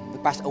Nanding,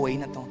 pass away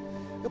na to.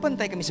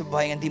 Gabantay kami sa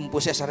babae nga demon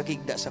possess,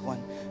 rakigda sa kwan.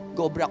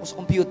 Gobra ako sa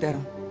computer.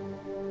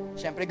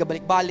 Siyempre,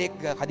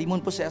 gabalik-balik, ka-demon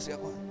possess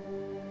ako.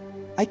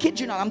 I kid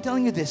you not, I'm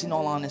telling you this in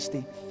all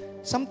honesty.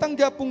 Samtang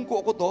gapong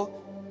ko to,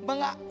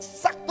 mga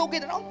sakto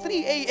gina around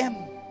 3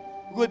 a.m.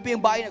 Gulpi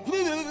yung bahay na,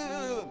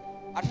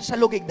 at sa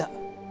lugig da.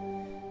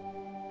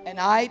 And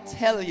I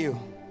tell you,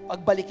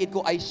 pagbalikid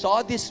ko, I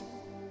saw this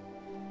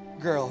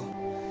girl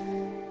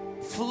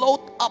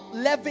float up,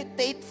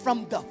 levitate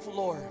from the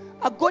floor.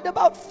 A good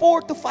about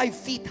 4 to 5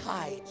 feet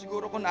high.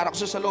 Siguro kung narak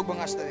sa salog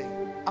mga astay.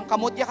 Ang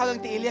kamutya ka lang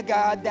tiilya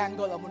ga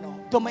dangle mo no.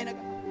 Dumay na.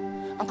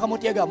 Ang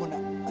kamutya ga mo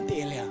na ang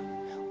tiilya.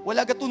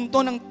 Wala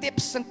gatunto ng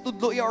tips ng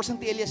tudlo iya or sang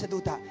tiilya sa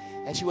duta.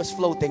 And she was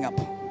floating up.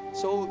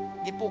 So,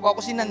 gipuka ko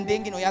si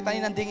Nanding, ginuyatan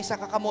ni Nanding isa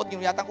kakamot,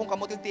 ginuyatan kong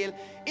kamot yung tiil.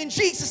 In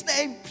Jesus'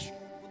 name!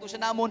 Puto siya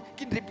namon,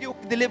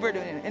 kinrebuke, delivered.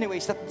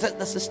 Anyways,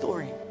 that's the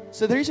story.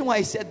 So the reason why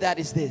I said that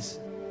is this.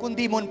 Kung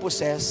demon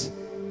possessed,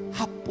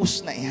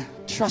 hapos na iya.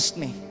 Trust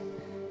me.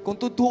 Kung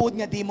tutuod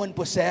nga demon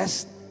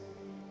possessed,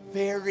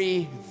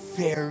 very,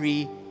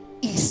 very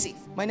easy.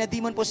 May na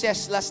demon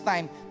possessed last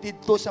time,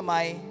 dito sa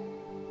may,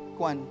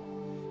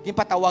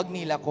 ginpatawag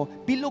nila ko,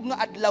 bilog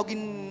nga adlaw,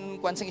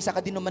 kwan sang isa ka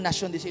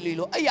denominasyon di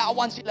Iloilo,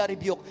 ayawan sila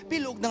rebuke.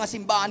 Bilog na nga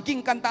simbahan,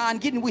 ginkantahan,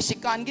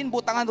 ginwisikan,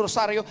 ginbutangan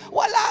rosaryo,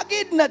 wala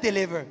gid na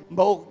deliver.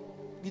 Bawo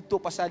dito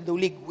pa sa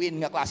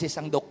Duligwin nga klase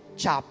sang dok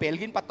chapel,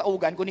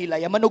 ginpataugan ko nila,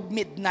 manog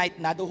midnight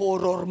na do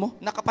horror mo.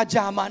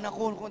 Nakapajama na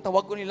ko, kung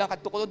tawag ko nila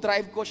kadto ko to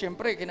drive ko,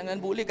 syempre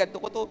kinangan buli kadto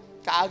ko to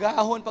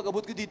kaagahon pag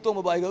abot ko dito,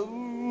 mabay ka.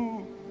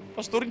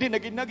 Pastor, hindi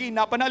nagin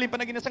napanalin pa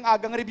nagin sang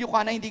agang review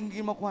ka na hindi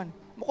gimakuan.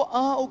 Mako,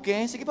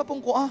 okay, sige pa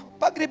pong ko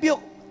Pag review,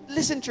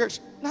 listen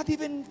church, not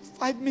even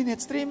 5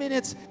 minutes, 3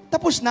 minutes.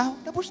 Tapos na.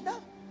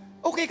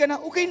 Okay ka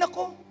na? Okay na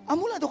ko.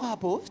 Amo na do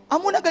hapos?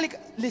 Amo na gali ka.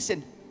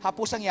 Listen,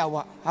 hapos ang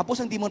yawa. Hapos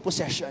ang demon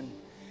possession.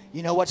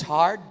 You know what's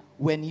hard?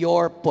 When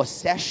your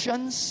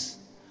possessions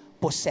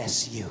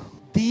possess you.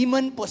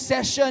 Demon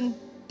possession,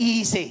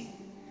 easy.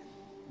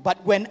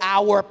 But when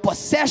our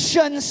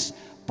possessions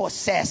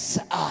possess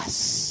us.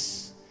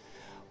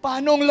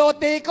 Paanong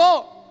lote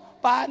ko?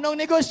 Paanong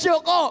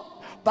negosyo ko?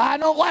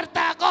 Paano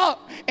kwarta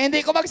ko?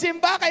 Hindi ko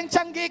magsimba kay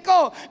tiyanggi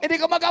ko.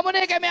 Hindi ko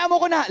mag-amunay kay may amo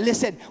ko na.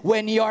 Listen,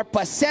 when your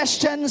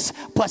possessions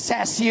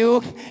possess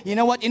you, you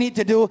know what you need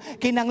to do?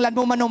 Kinanglan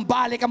mo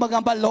manumbalik ka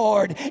magamba,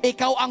 Lord,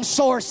 ikaw ang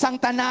source ang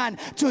tanan.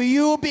 To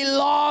you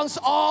belongs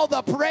all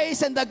the praise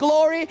and the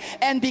glory.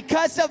 And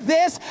because of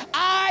this,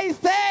 I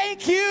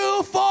thank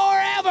you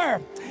forever.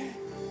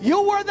 You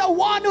were the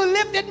one who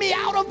lifted me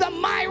out of the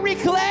miry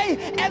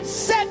clay and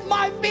set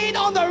my feet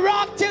on the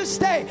rock to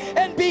stay.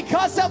 And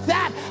because of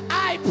that,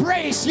 I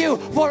praise you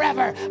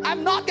forever.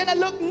 I'm not gonna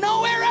look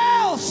nowhere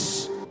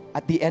else.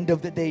 At the end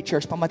of the day,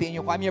 church, pamatiin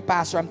niyo ko, I'm your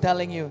pastor, I'm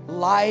telling you,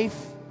 life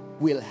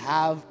will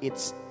have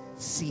its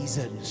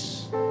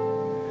seasons.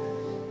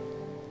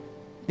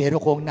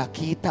 Pero kung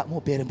nakita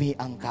mo, permi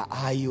ang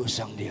kaayos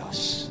ang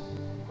Diyos.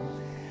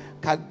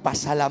 kag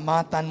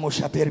pasalamatan mo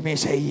siya pirmi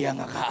sa iya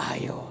nga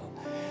kaayo.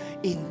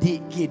 Hindi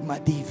gid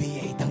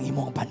ma-deviate ang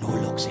imong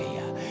panulog sa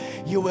iya.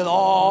 You will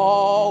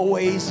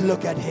always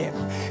look at Him.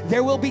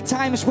 There will be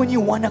times when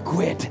you want to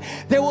quit.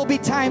 There will be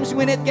times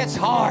when it gets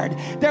hard.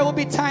 There will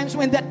be times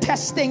when the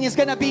testing is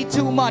going to be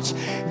too much.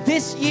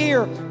 This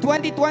year,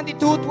 2022,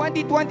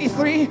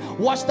 2023,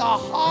 was the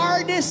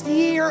hardest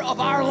year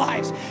of our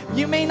lives.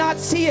 You may not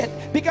see it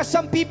because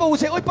some people will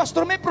say, "Oy,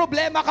 Pastor, may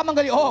problema ka man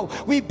gali." Oh,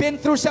 we've been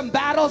through some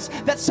battles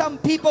that some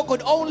people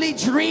could only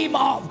dream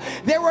of.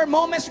 There were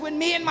moments when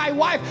me and my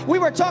wife, we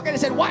were talking and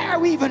said, "Why are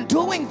we even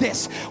doing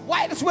this?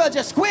 Why as well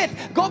just quit?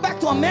 Go back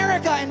to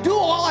America and do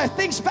all our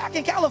things back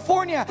in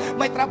California.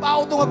 May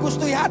trabaho to nga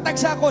gusto ihatag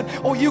sa akon.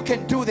 Oh, you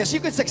can do this. You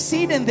can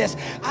succeed in this."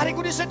 Ari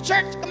ko din sa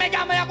church, may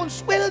gamay akong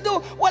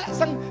sweldo. Wala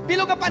sang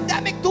bilog nga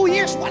pandemic, 2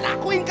 years, wala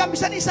ko income,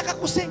 bisan isa ka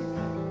kusing.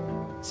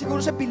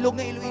 Siguro sa bilog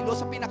nga Iloilo,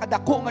 sa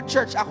pinakadako nga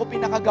church, ako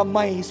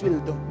pinakagamay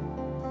sweldo.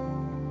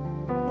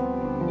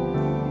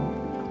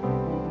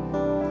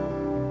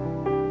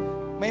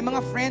 May mga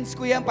friends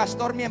ko yan,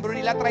 pastor, miyembro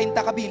nila,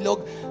 30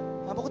 kabilog.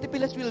 Amo ko ti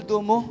pila sweldo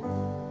mo?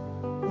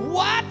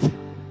 What?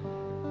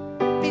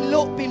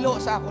 Pilo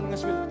sa akon nga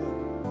sweldo.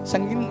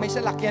 Sangin may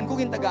salakyan ko,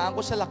 gintagaan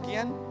ko sa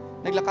lakyan.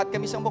 Naglakad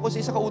kami sa bako sa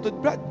isa kautod,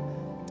 Brad.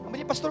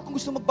 Amali, pastor, kung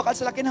gusto magbakal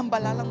sa lakyan,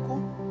 hambala lang ko.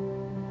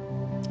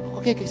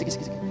 Okay, sige.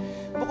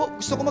 Bako,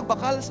 gusto ko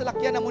magbakal sa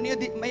lakyan. Amo niya,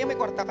 may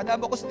kwarta.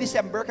 Kadamo ko sa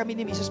December, kami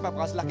ni Mrs.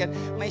 magbakal sa lakyan.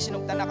 May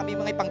sinumta na kami,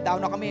 mga ipang down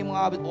na kami,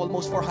 mga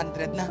almost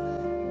 400 na.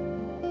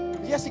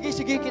 Yeah, sige,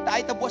 kita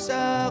ay tabuas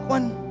sa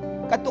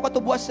kadto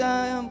buwas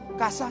sa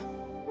kasa.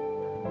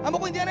 Amo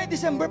ko hindi na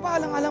December pa,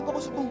 alang-alang pa ko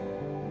sa kong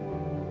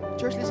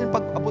church. Listen,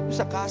 pag abot ko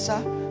sa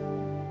kasa,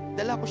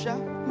 dala ko siya,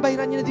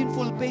 bayaran niya na din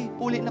full pay,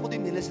 puli na ko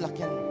din nila sa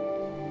lakyan.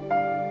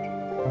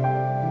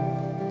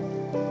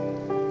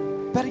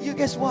 Pero you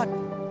guess what?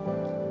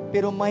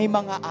 Pero may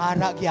mga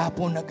ara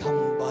gyapon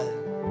naghambal.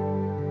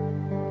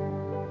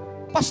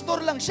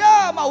 Pastor lang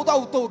siya,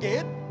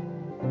 mautaw-tugid.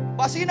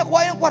 Basi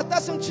nakuha yung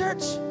kwartas ng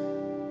church.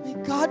 My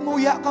God,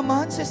 muya ka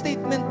man sa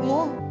statement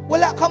mo.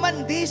 Wala ka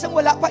man di sang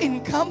wala pa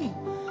income.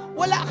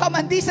 Wala ka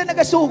man di sa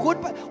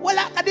nagasugod.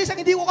 Wala ka di sa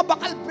hindi ko ka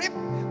bakal prep.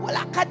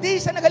 Wala ka di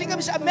sa nagaling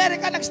kami sa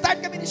Amerika.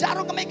 Nag-start kami ni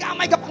Sharon. Kamay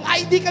kapang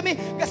ID kami.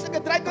 Kasi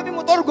nag-drive kami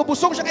motor.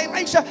 Gubusong siya kay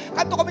Raisha.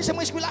 Kanto kami sa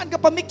mga eskwelahan.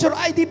 Kapamicture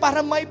ID para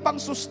may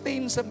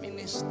pang-sustain sa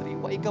ministry.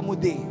 Why ka mo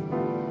di?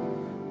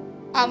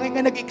 Angay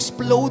nga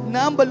nag-explode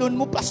na ang balon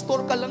mo,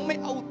 pastor ka lang, may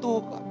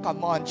auto ka.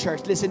 Come on,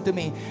 church, listen to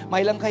me.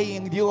 May lang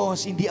kayong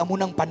Diyos, hindi amo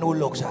nang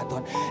panulog sa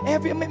aton.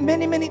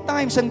 Many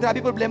times, ang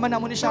grabe problema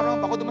na mo ni Sharon,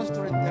 bako duman sa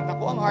surrender na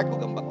ko, ang heart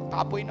ko,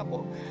 tapoy na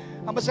ko.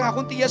 Ang basta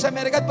akong tiya sa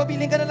Amerika, at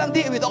pabiling ka na lang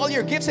di, with all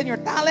your gifts and your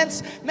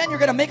talents, man, you're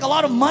gonna make a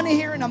lot of money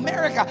here in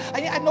America.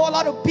 I know a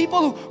lot of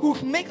people who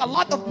make a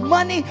lot of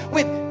money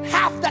with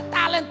half the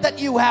talent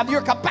that you have,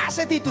 your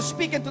capacity to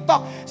speak and to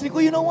talk. Sabi ko,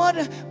 you know what?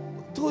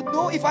 To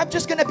know if I'm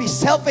just gonna be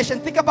selfish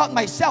and think about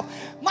myself,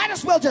 might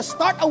as well just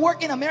start a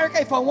work in America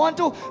if I want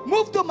to.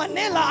 Move to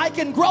Manila, I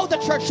can grow the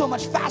church so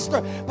much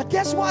faster. But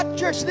guess what,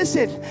 church?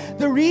 Listen,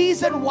 the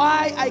reason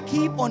why I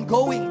keep on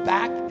going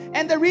back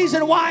and the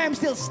reason why I'm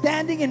still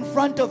standing in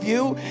front of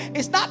you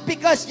is not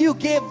because you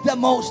give the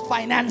most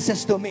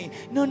finances to me.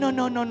 No.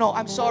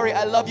 I'm sorry,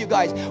 I love you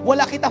guys.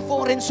 Wala kita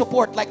foreign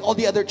support like all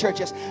the other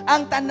churches.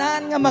 Ang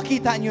tanan nga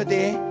makita nyo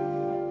de,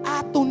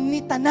 aton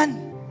ni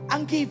tanan.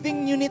 Ang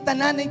giving nyo ni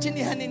tanan,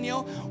 naintindihan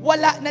ninyo,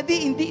 wala na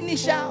hindi ni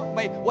siya.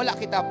 Wala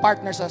kita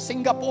partner sa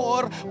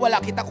Singapore, wala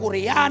kita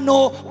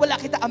Koreano, wala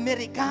kita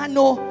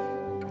Amerikano.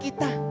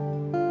 Kita.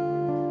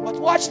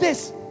 But watch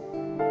this.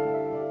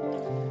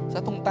 Sa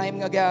tong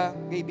time nga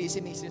gay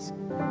busy Mrs.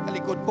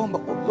 Kalikod ko,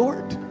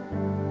 Lord.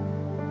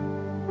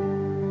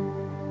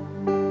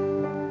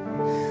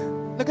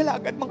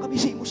 Nagalagad man kami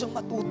sa imo sang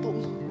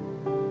matutong.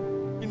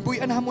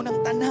 Inbuyan na mo ng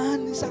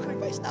tanan,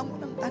 sacrifice na mo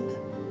ng tanan.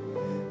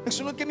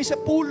 Nagsunod kami sa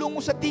pulong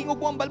mo, sa tingog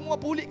mo, ambal mo,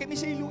 mapuli kami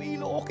sa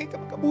Iloilo. Okay,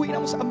 kabuhi na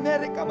mo sa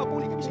Amerika,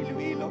 mapuli kami sa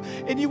Iloilo.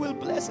 And you will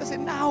bless us.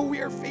 And now we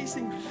are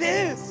facing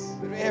this.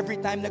 Pero every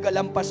time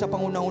nagalampas sa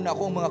panguna-una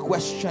ko, mga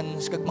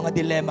questions, kag mga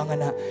dilema nga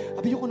na,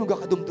 abi ko nung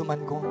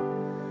kakadumduman ko.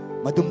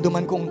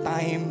 Madumduman kong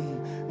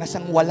time, nga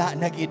sang wala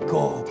na gid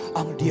ko,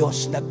 ang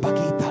Dios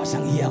nagpakita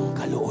sang iyang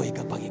kaluoy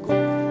kag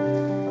pag-ikot.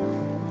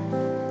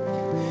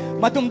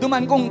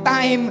 Madumduman kong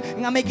time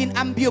nga may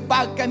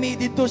ginambyo-bag kami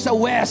dito sa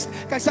West.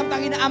 Kag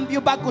samtang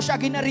ginambyo-bag ko siya,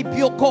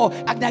 ginareview ko,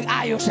 ag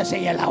nag-ayos siya sa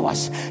iya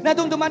lawas.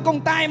 Nadumduman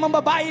kong time, ang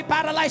babae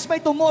paralyzed, may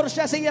tumor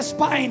siya sa iya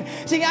spine.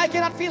 Sige, I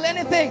cannot feel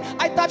anything.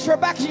 I touched her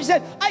back. She said,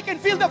 I can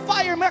feel the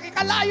fire.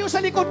 Makikalayo sa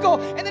likod ko.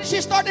 And then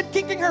she started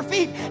kicking her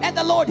feet. And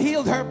the Lord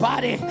healed her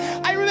body.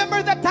 I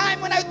remember the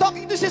time when I was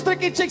talking to Sister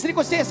Kitchik. Sige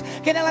ko, sis,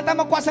 kailangan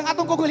tayo magkwasang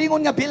atong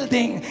kugulingon nga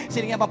building.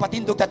 Sige nga,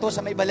 mapatindog tato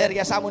sa may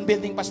Valeria sa amon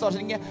building, pastor.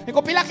 Sige nga,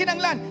 pilakin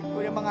ang lan.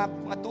 Yung mga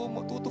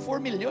 2 to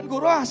 4 million,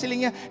 guro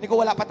siling niya. Hindi ko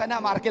wala pa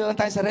na, markil lang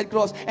tayo sa Red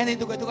Cross. And then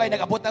dugay-dugay,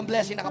 nag-abot ang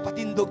blessing,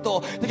 nakapatindog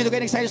to.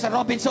 Dugay-dugay, nagsaylo sa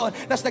Robinson,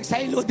 tapos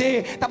nagsaylo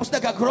tapos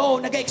nag-grow,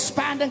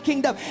 nag-expand ang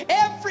kingdom.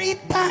 Every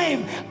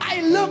time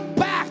I look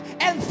back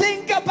and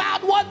think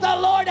about what the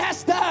Lord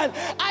has done,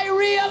 I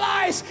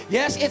realize,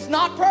 yes, it's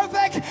not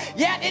perfect,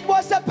 yet it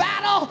was a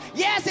battle,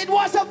 yes, it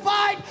was a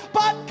fight,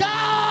 but God